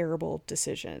terrible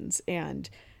decisions, and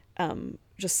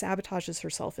just sabotages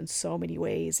herself in so many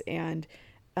ways, and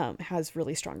has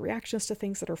really strong reactions to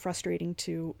things that are frustrating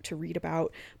to read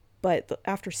about. But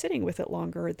after sitting with it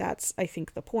longer, that's, I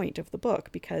think, the point of the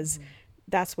book, because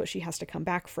that's what she has to come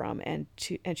back from, and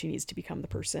she needs to become the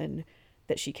person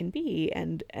that she can be,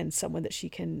 and someone that she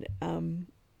can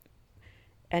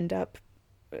end up.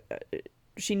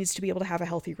 She needs to be able to have a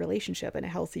healthy relationship and a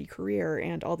healthy career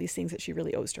and all these things that she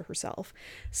really owes to herself.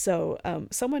 So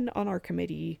someone on our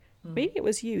committee, maybe it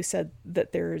was you, said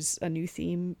that there's a new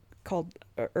theme called,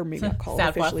 or maybe not called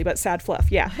officially, but Sad Fluff.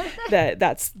 Yeah.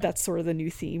 that's sort of the new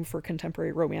theme for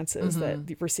contemporary romances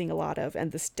that we're seeing a lot of.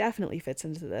 And this definitely fits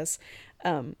into this.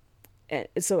 And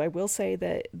so I will say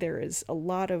that there is a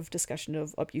lot of discussion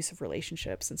of abusive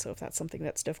relationships. And so if that's something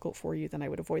that's difficult for you, then I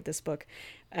would avoid this book.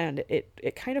 And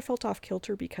it kind of felt off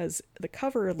kilter because the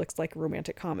cover looks like a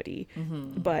romantic comedy,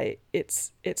 but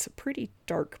it's a pretty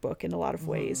dark book in a lot of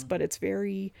ways, but it's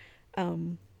very,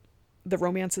 the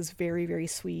romance is very, very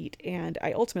sweet. And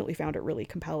I ultimately found it really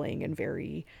compelling and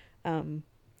very,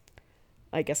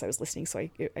 I guess I was listening, so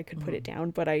I could put it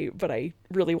down, but I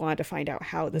really wanted to find out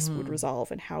how this would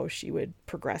resolve and how she would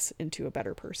progress into a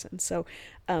better person. So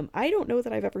I don't know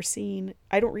that I've ever seen,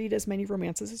 I don't read as many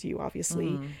romances as you,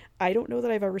 obviously. I don't know that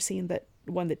I've ever seen that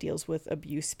one that deals with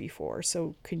abuse before.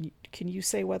 So can you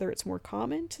say whether it's more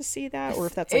common to see that, or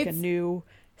if that's like a new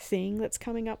thing that's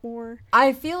coming up more?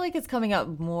 I feel like it's coming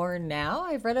up more now.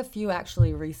 I've read a few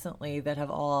actually recently that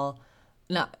have all,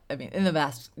 not, I mean, in the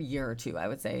past year or two, I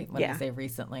would say, when I say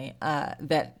recently,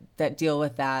 that deal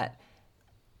with that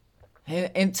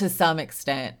and to some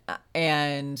extent.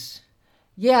 And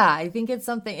yeah, I think it's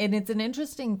something, and it's an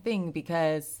interesting thing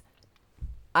because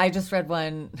I just read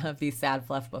one of these sad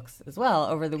fluff books as well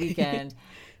over the weekend,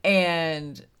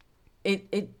 and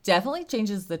it definitely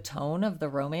changes the tone of the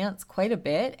romance quite a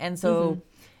bit. And so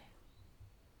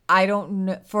I don't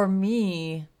know, for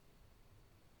me,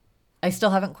 I still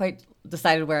haven't quite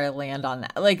decided where I land on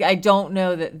that. Like, I don't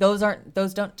know that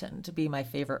those don't tend to be my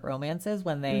favorite romances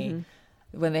when they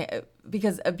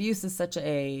because abuse is such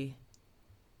a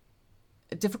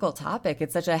difficult topic.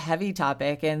 It's such a heavy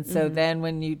topic. And so then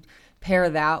when you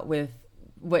pair that with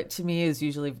what to me is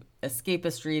usually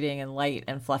escapist reading and light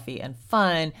and fluffy and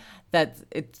fun, that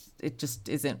it just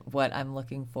isn't what I'm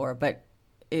looking for. But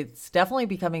it's definitely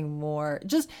becoming more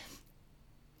just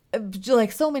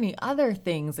like so many other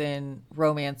things in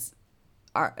romance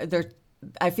are there.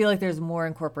 I feel like there's more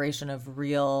incorporation of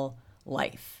real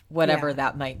life, whatever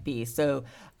that might be. So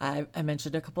I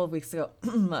mentioned a couple of weeks ago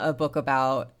a book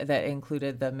about that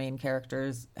included the main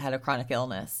characters had a chronic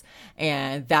illness,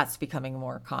 and that's becoming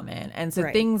more common. And so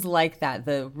things like that,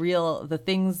 the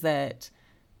things that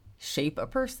shape a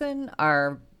person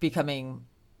are becoming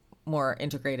more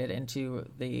integrated into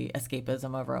the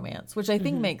escapism of romance, which I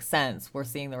think makes sense. We're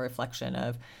seeing the reflection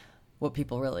of what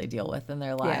people really deal with in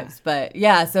their lives. But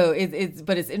yeah, so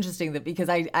it's interesting that because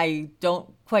I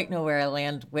don't quite know where I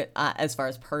land with as far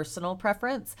as personal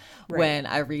preference when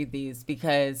I read these,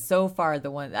 because so far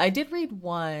I did read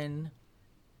one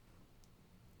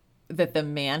that the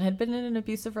man had been in an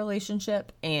abusive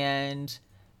relationship, and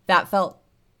that felt,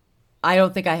 I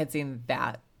don't think I had seen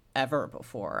that ever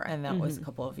before, and that was a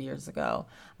couple of years ago.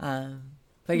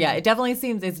 But yeah, it definitely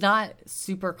seems it's not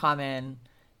super common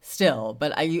still,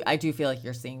 but I do feel like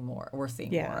we're seeing more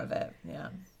of it.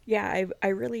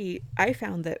 I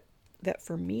found that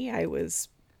for me, I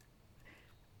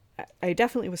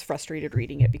definitely was frustrated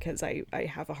reading it because I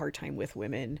have a hard time with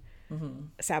women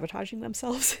sabotaging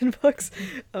themselves in books,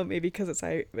 maybe because it's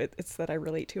that I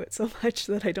relate to it so much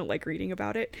that I don't like reading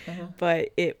about it. But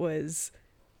it was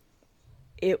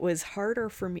harder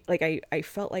for me. Like I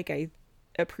felt like I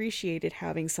appreciated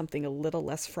having something a little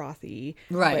less frothy,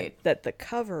 but that the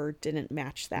cover didn't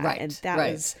match that. And that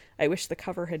was, I wish the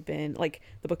cover had been like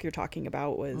the book you're talking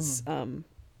about was 7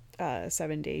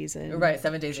 Days in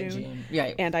 7 Days in June.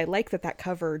 Yeah. And I like that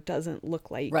cover doesn't look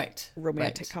like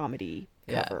romantic comedy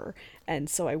cover. And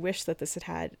so I wish that this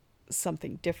had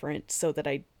something different so that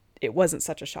it wasn't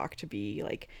such a shock to be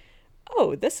like,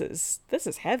 oh, this is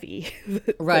heavy.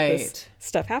 that this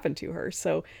stuff happened to her.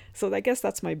 So I guess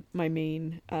that's my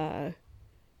main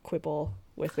quibble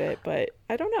with it. But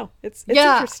I don't know. It's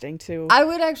interesting too. I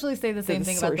would actually say the same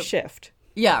thing about the shift.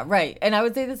 Yeah, right. And I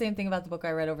would say the same thing about the book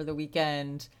I read over the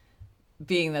weekend,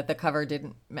 being that the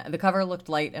cover looked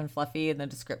light and fluffy and the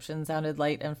description sounded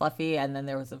light and fluffy, and then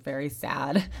there was a very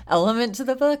sad element to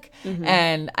the book.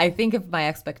 And I think if my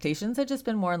expectations had just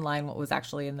been more in line what was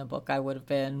actually in the book, I would have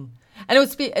been, and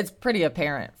it's pretty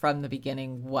apparent from the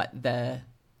beginning what the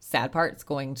sad part's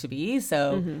going to be.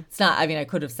 So it's not, I mean, I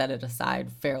could have set it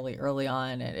aside fairly early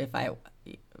on if I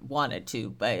wanted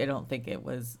to, but I don't think it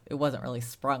wasn't really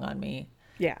sprung on me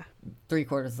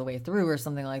 3/4 of the way through or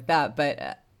something like that.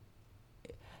 But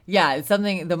yeah, it's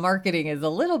something, the marketing is a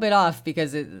little bit off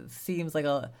because it seems like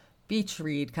a beach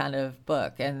read kind of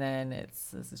book, and then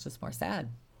this is just more sad.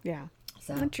 Yeah.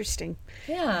 So interesting.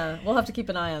 Yeah, we'll have to keep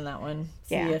an eye on that one.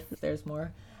 See if there's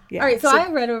more. Yeah. All right, so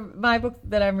I read my book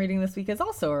that I'm reading this week is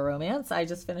also a romance. I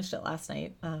just finished it last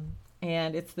night,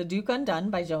 and it's The Duke Undone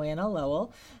by Joanna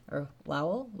Lowell.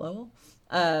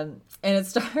 And it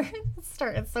starts.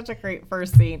 It's such a great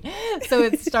first scene. So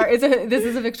this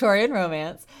is a Victorian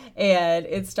romance, and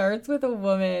it starts with a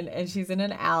woman, and she's in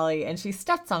an alley, and she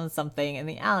steps on something in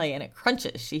the alley, and it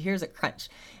crunches. She hears it crunch,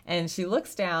 and she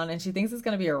looks down, and she thinks it's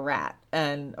going to be a rat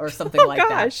or something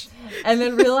that, and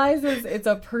then realizes it's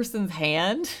a person's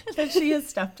hand that she has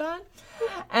stepped on.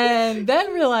 And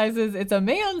then realizes it's a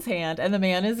man's hand and the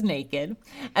man is naked.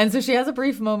 And so she has a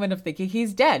brief moment of thinking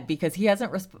he's dead because he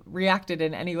hasn't reacted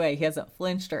in any way. He hasn't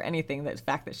flinched or anything, the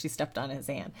fact that she stepped on his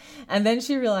hand. And then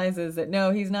she realizes that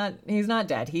no, he's not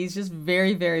dead. He's just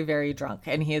very, very, very drunk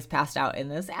and he is passed out in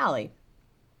this alley.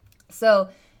 So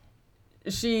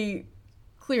she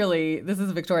clearly, this is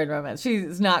a Victorian romance.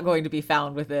 She's not going to be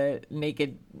found with a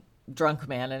naked drunk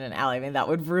man in an alley. I mean, that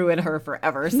would ruin her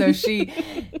forever. So she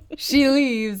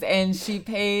leaves and she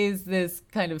pays this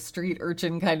kind of street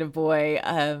urchin kind of boy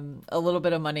a little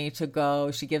bit of money to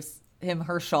go. She gives him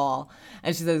her shawl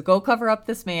and she says, go cover up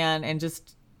this man and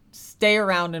just stay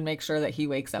around and make sure that he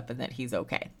wakes up and that he's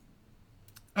okay.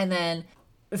 And then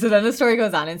the story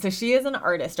goes on. And so she is an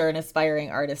artist or an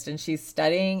aspiring artist, and she's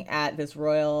studying at this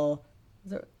the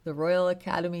Royal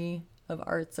Academy of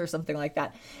Arts or something like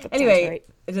that. Anyway, right.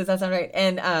 Does that sound right?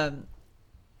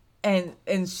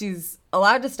 And she's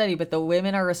allowed to study, but the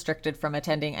women are restricted from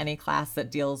attending any class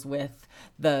that deals with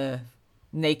the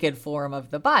naked form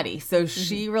of the body. So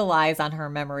she relies on her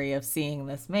memory of seeing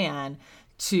this man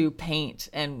to paint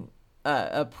and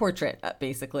a portrait,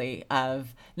 basically,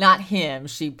 of not him.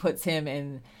 She puts him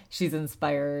in. She's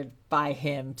inspired by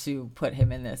him to put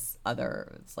him in this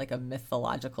other. It's like a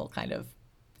mythological kind of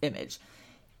image.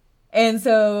 And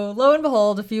so, lo and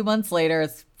behold, a few months later,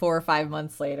 it's 4 or 5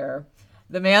 months later,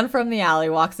 the man from the alley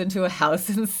walks into a house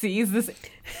and sees this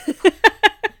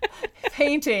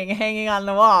painting hanging on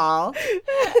the wall.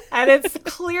 And it's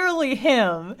clearly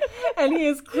him. And he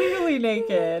is clearly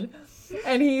naked.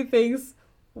 And he thinks,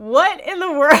 what in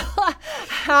the world?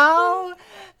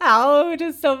 Why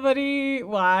did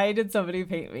somebody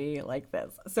paint me like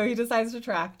this? So he decides to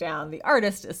track down the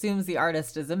artist, assumes the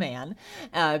artist is a man,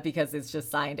 because it's just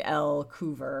signed L.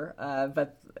 Coover,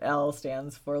 but L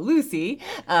stands for Lucy.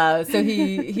 So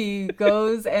he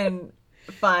goes and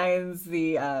finds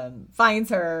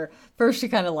her. First she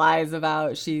kind of lies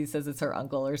about, she says it's her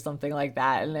uncle or something like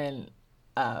that, and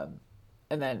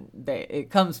then it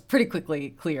comes pretty quickly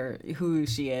clear who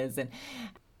she is. And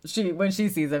when she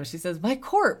sees him, she says, "My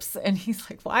corpse," and he's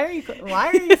like, "Why are you saying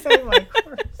my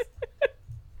corpse?" And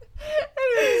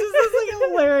it's just this like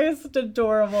hilarious,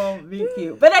 adorable, be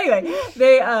cute. But anyway,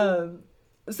 they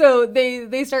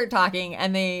start talking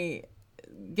and they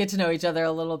get to know each other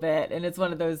a little bit, and it's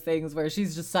one of those things where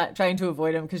she's just trying to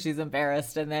avoid him because she's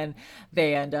embarrassed, and then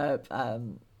they end up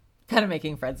kind of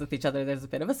making friends with each other. There's a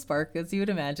bit of a spark, as you would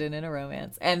imagine in a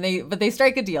romance, and they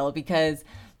strike a deal because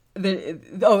and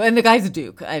the guy's a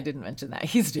duke. I didn't mention that.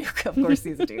 He's a duke. Of course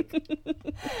he's a duke.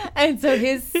 And so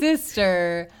his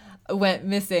sister went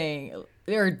missing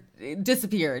or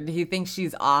disappeared. He thinks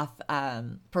she's off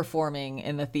performing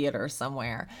in the theater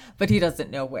somewhere, but he doesn't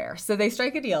know where. So they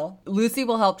strike a deal. Lucy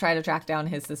will help try to track down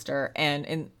his sister,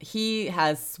 and he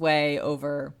has sway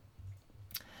over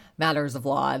matters of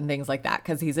law and things like that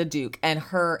because he's a duke. And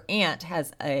her aunt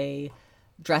has a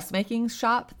dressmaking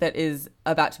shop that is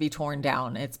about to be torn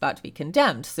down. It's about to be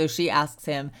condemned. So she asks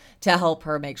him to help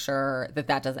her make sure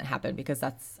that doesn't happen because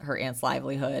that's her aunt's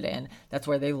livelihood and that's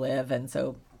where they live. And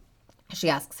so she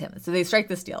asks him. So they strike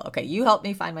this deal. Okay, you help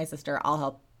me find my sister. I'll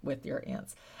help with your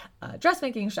aunt's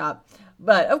dressmaking shop.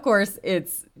 But of course,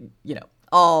 it's,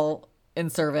 all in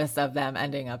service of them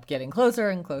ending up getting closer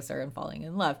and closer and falling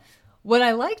in love. What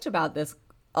I liked about this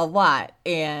a lot,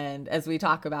 and as we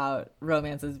talk about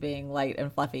romances being light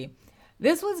and fluffy,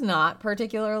 this was not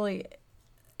particularly,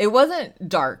 it wasn't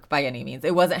dark by any means.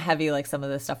 It wasn't heavy like some of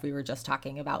the stuff we were just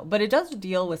talking about, but it does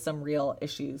deal with some real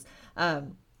issues.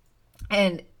 And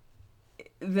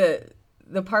the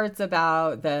parts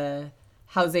about the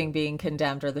housing being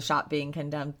condemned or the shop being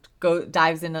condemned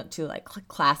dives into like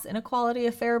class inequality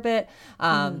a fair bit.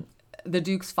 The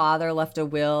Duke's father left a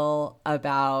will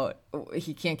about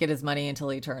he can't get his money until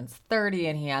he turns 30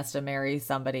 and he has to marry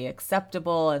somebody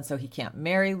acceptable. And so he can't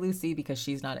marry Lucy because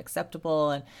she's not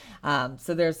acceptable. And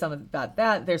so there's some about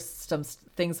that. There's some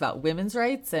things about women's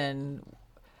rights and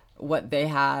what they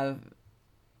have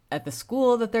at the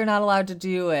school that they're not allowed to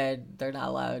do, and they're not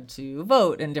allowed to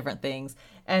vote and different things.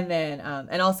 And then,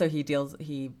 and also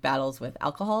he battles with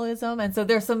alcoholism. And so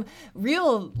there's some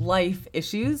real life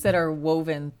issues that are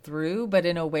woven through, but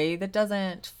in a way that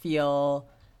doesn't feel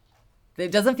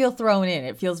thrown in.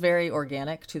 It feels very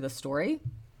organic to the story,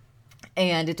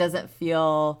 and it doesn't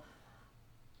feel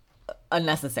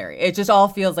unnecessary. It just all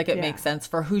feels like it makes sense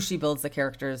for who she builds the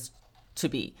characters to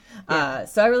be.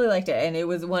 So I really liked it, and it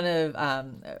was one of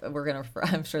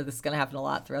I'm sure this is gonna happen a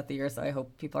lot throughout the year, so I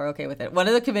hope people are okay with it. One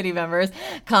of the committee members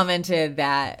commented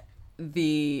that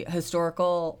the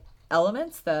historical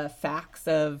elements, the facts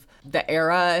of the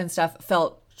era and stuff,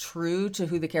 felt true to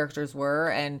who the characters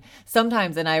were. And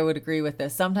sometimes, and I would agree with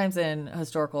this, sometimes in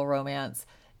historical romance,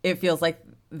 it feels like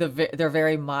they're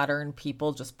very modern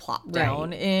people just plopped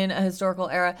down in a historical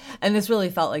era. And this really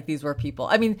felt like these were people.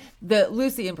 I mean, the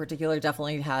Lucy in particular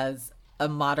definitely has a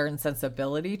modern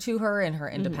sensibility to her and her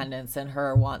independence and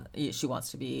her she wants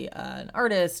to be an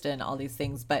artist and all these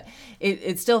things, but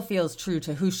it still feels true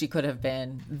to who she could have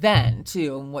been then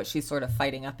too, and what she's sort of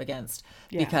fighting up against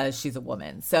because she's a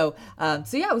woman. So yeah,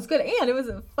 it was good. And it was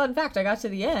a fun fact. I got to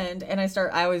the end and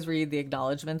I always read the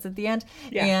acknowledgments at the end,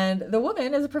 and the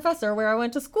woman is a professor where I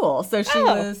went to school. So she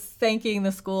was thanking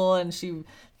the school, and she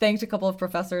thanked a couple of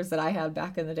professors that I had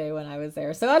back in the day when I was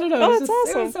there. So I don't know. It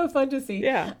was so fun to see.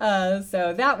 Yeah.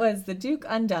 So that was The Duke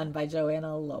Undone by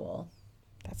Joanna Lowell.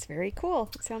 That's very cool.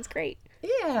 It sounds great.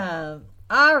 Yeah.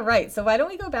 All right. So why don't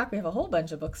we go back? We have a whole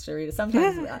bunch of books to read.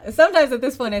 Sometimes at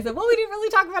this point I said, well, we didn't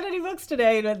really talk about any books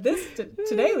today, but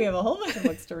today we have a whole bunch of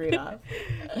books to read off.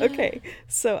 Okay.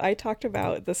 So I talked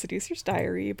about The Seducer's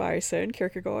Diary by Søren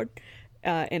Kierkegaard,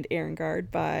 and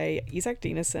Erengard by Isak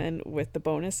Dinesen, with the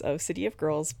bonus of City of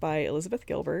Girls by Elizabeth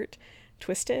Gilbert,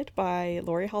 Twisted by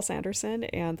Laurie Halse Anderson,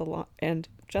 and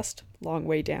Just Long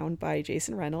Way Down by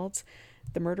Jason Reynolds,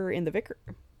 The Murder at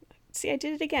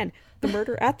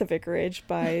the Vicarage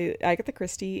by Agatha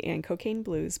Christie, and Cocaine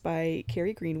Blues by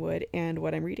Carrie Greenwood. And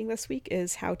what I'm reading this week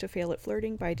is How to Fail at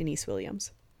Flirting by Denise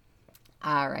Williams.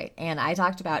 All right. And I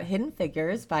talked about Hidden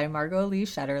Figures by Margot Lee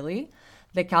Shetterly,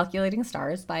 The Calculating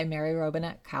Stars by Mary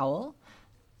Robinette Cowell,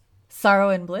 Sorrow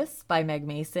and Bliss by Meg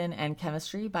Mason, and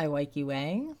Chemistry by Weike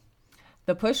Wang,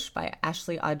 The Push by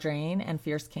Ashley Audrain, and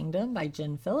Fierce Kingdom by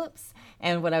Jen Phillips.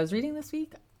 And what I was reading this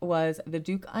week was The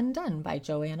Duke Undone by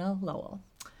Joanna Lowell.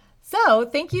 So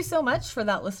thank you so much for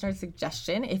that listener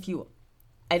suggestion. If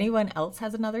anyone else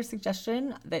has another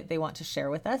suggestion that they want to share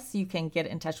with us, you can get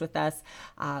in touch with us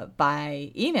by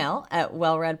email at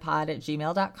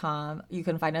wellreadpod@gmail.com. You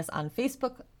can find us on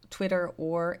Facebook, Twitter,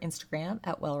 or Instagram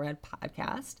at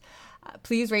wellreadpodcast.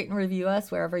 Please rate and review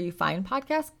us wherever you find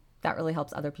podcasts. That really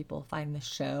helps other people find the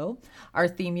show. Our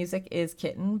theme music is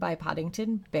Kitten by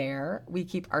Poddington Bear. We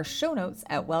keep our show notes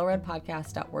at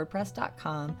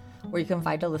wellreadpodcast.wordpress.com, where you can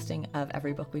find a listing of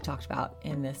every book we talked about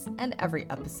in this and every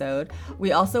episode.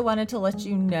 We also wanted to let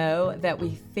you know that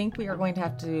we think we are going to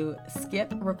have to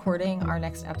skip recording our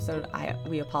next episode.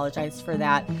 We apologize for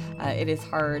that. It is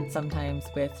hard sometimes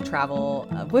with travel,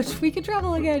 which we could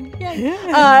travel again.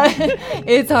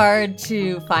 It's hard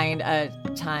to find a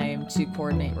time to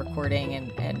coordinate recording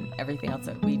and everything else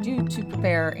that we do to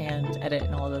prepare and edit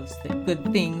and all those good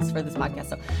things for this podcast.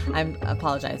 So I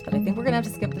apologize, but I think we're going to have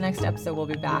to skip the next episode. We'll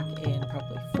be back in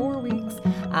probably 4 weeks.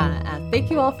 Thank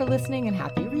you all for listening, and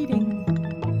happy reading.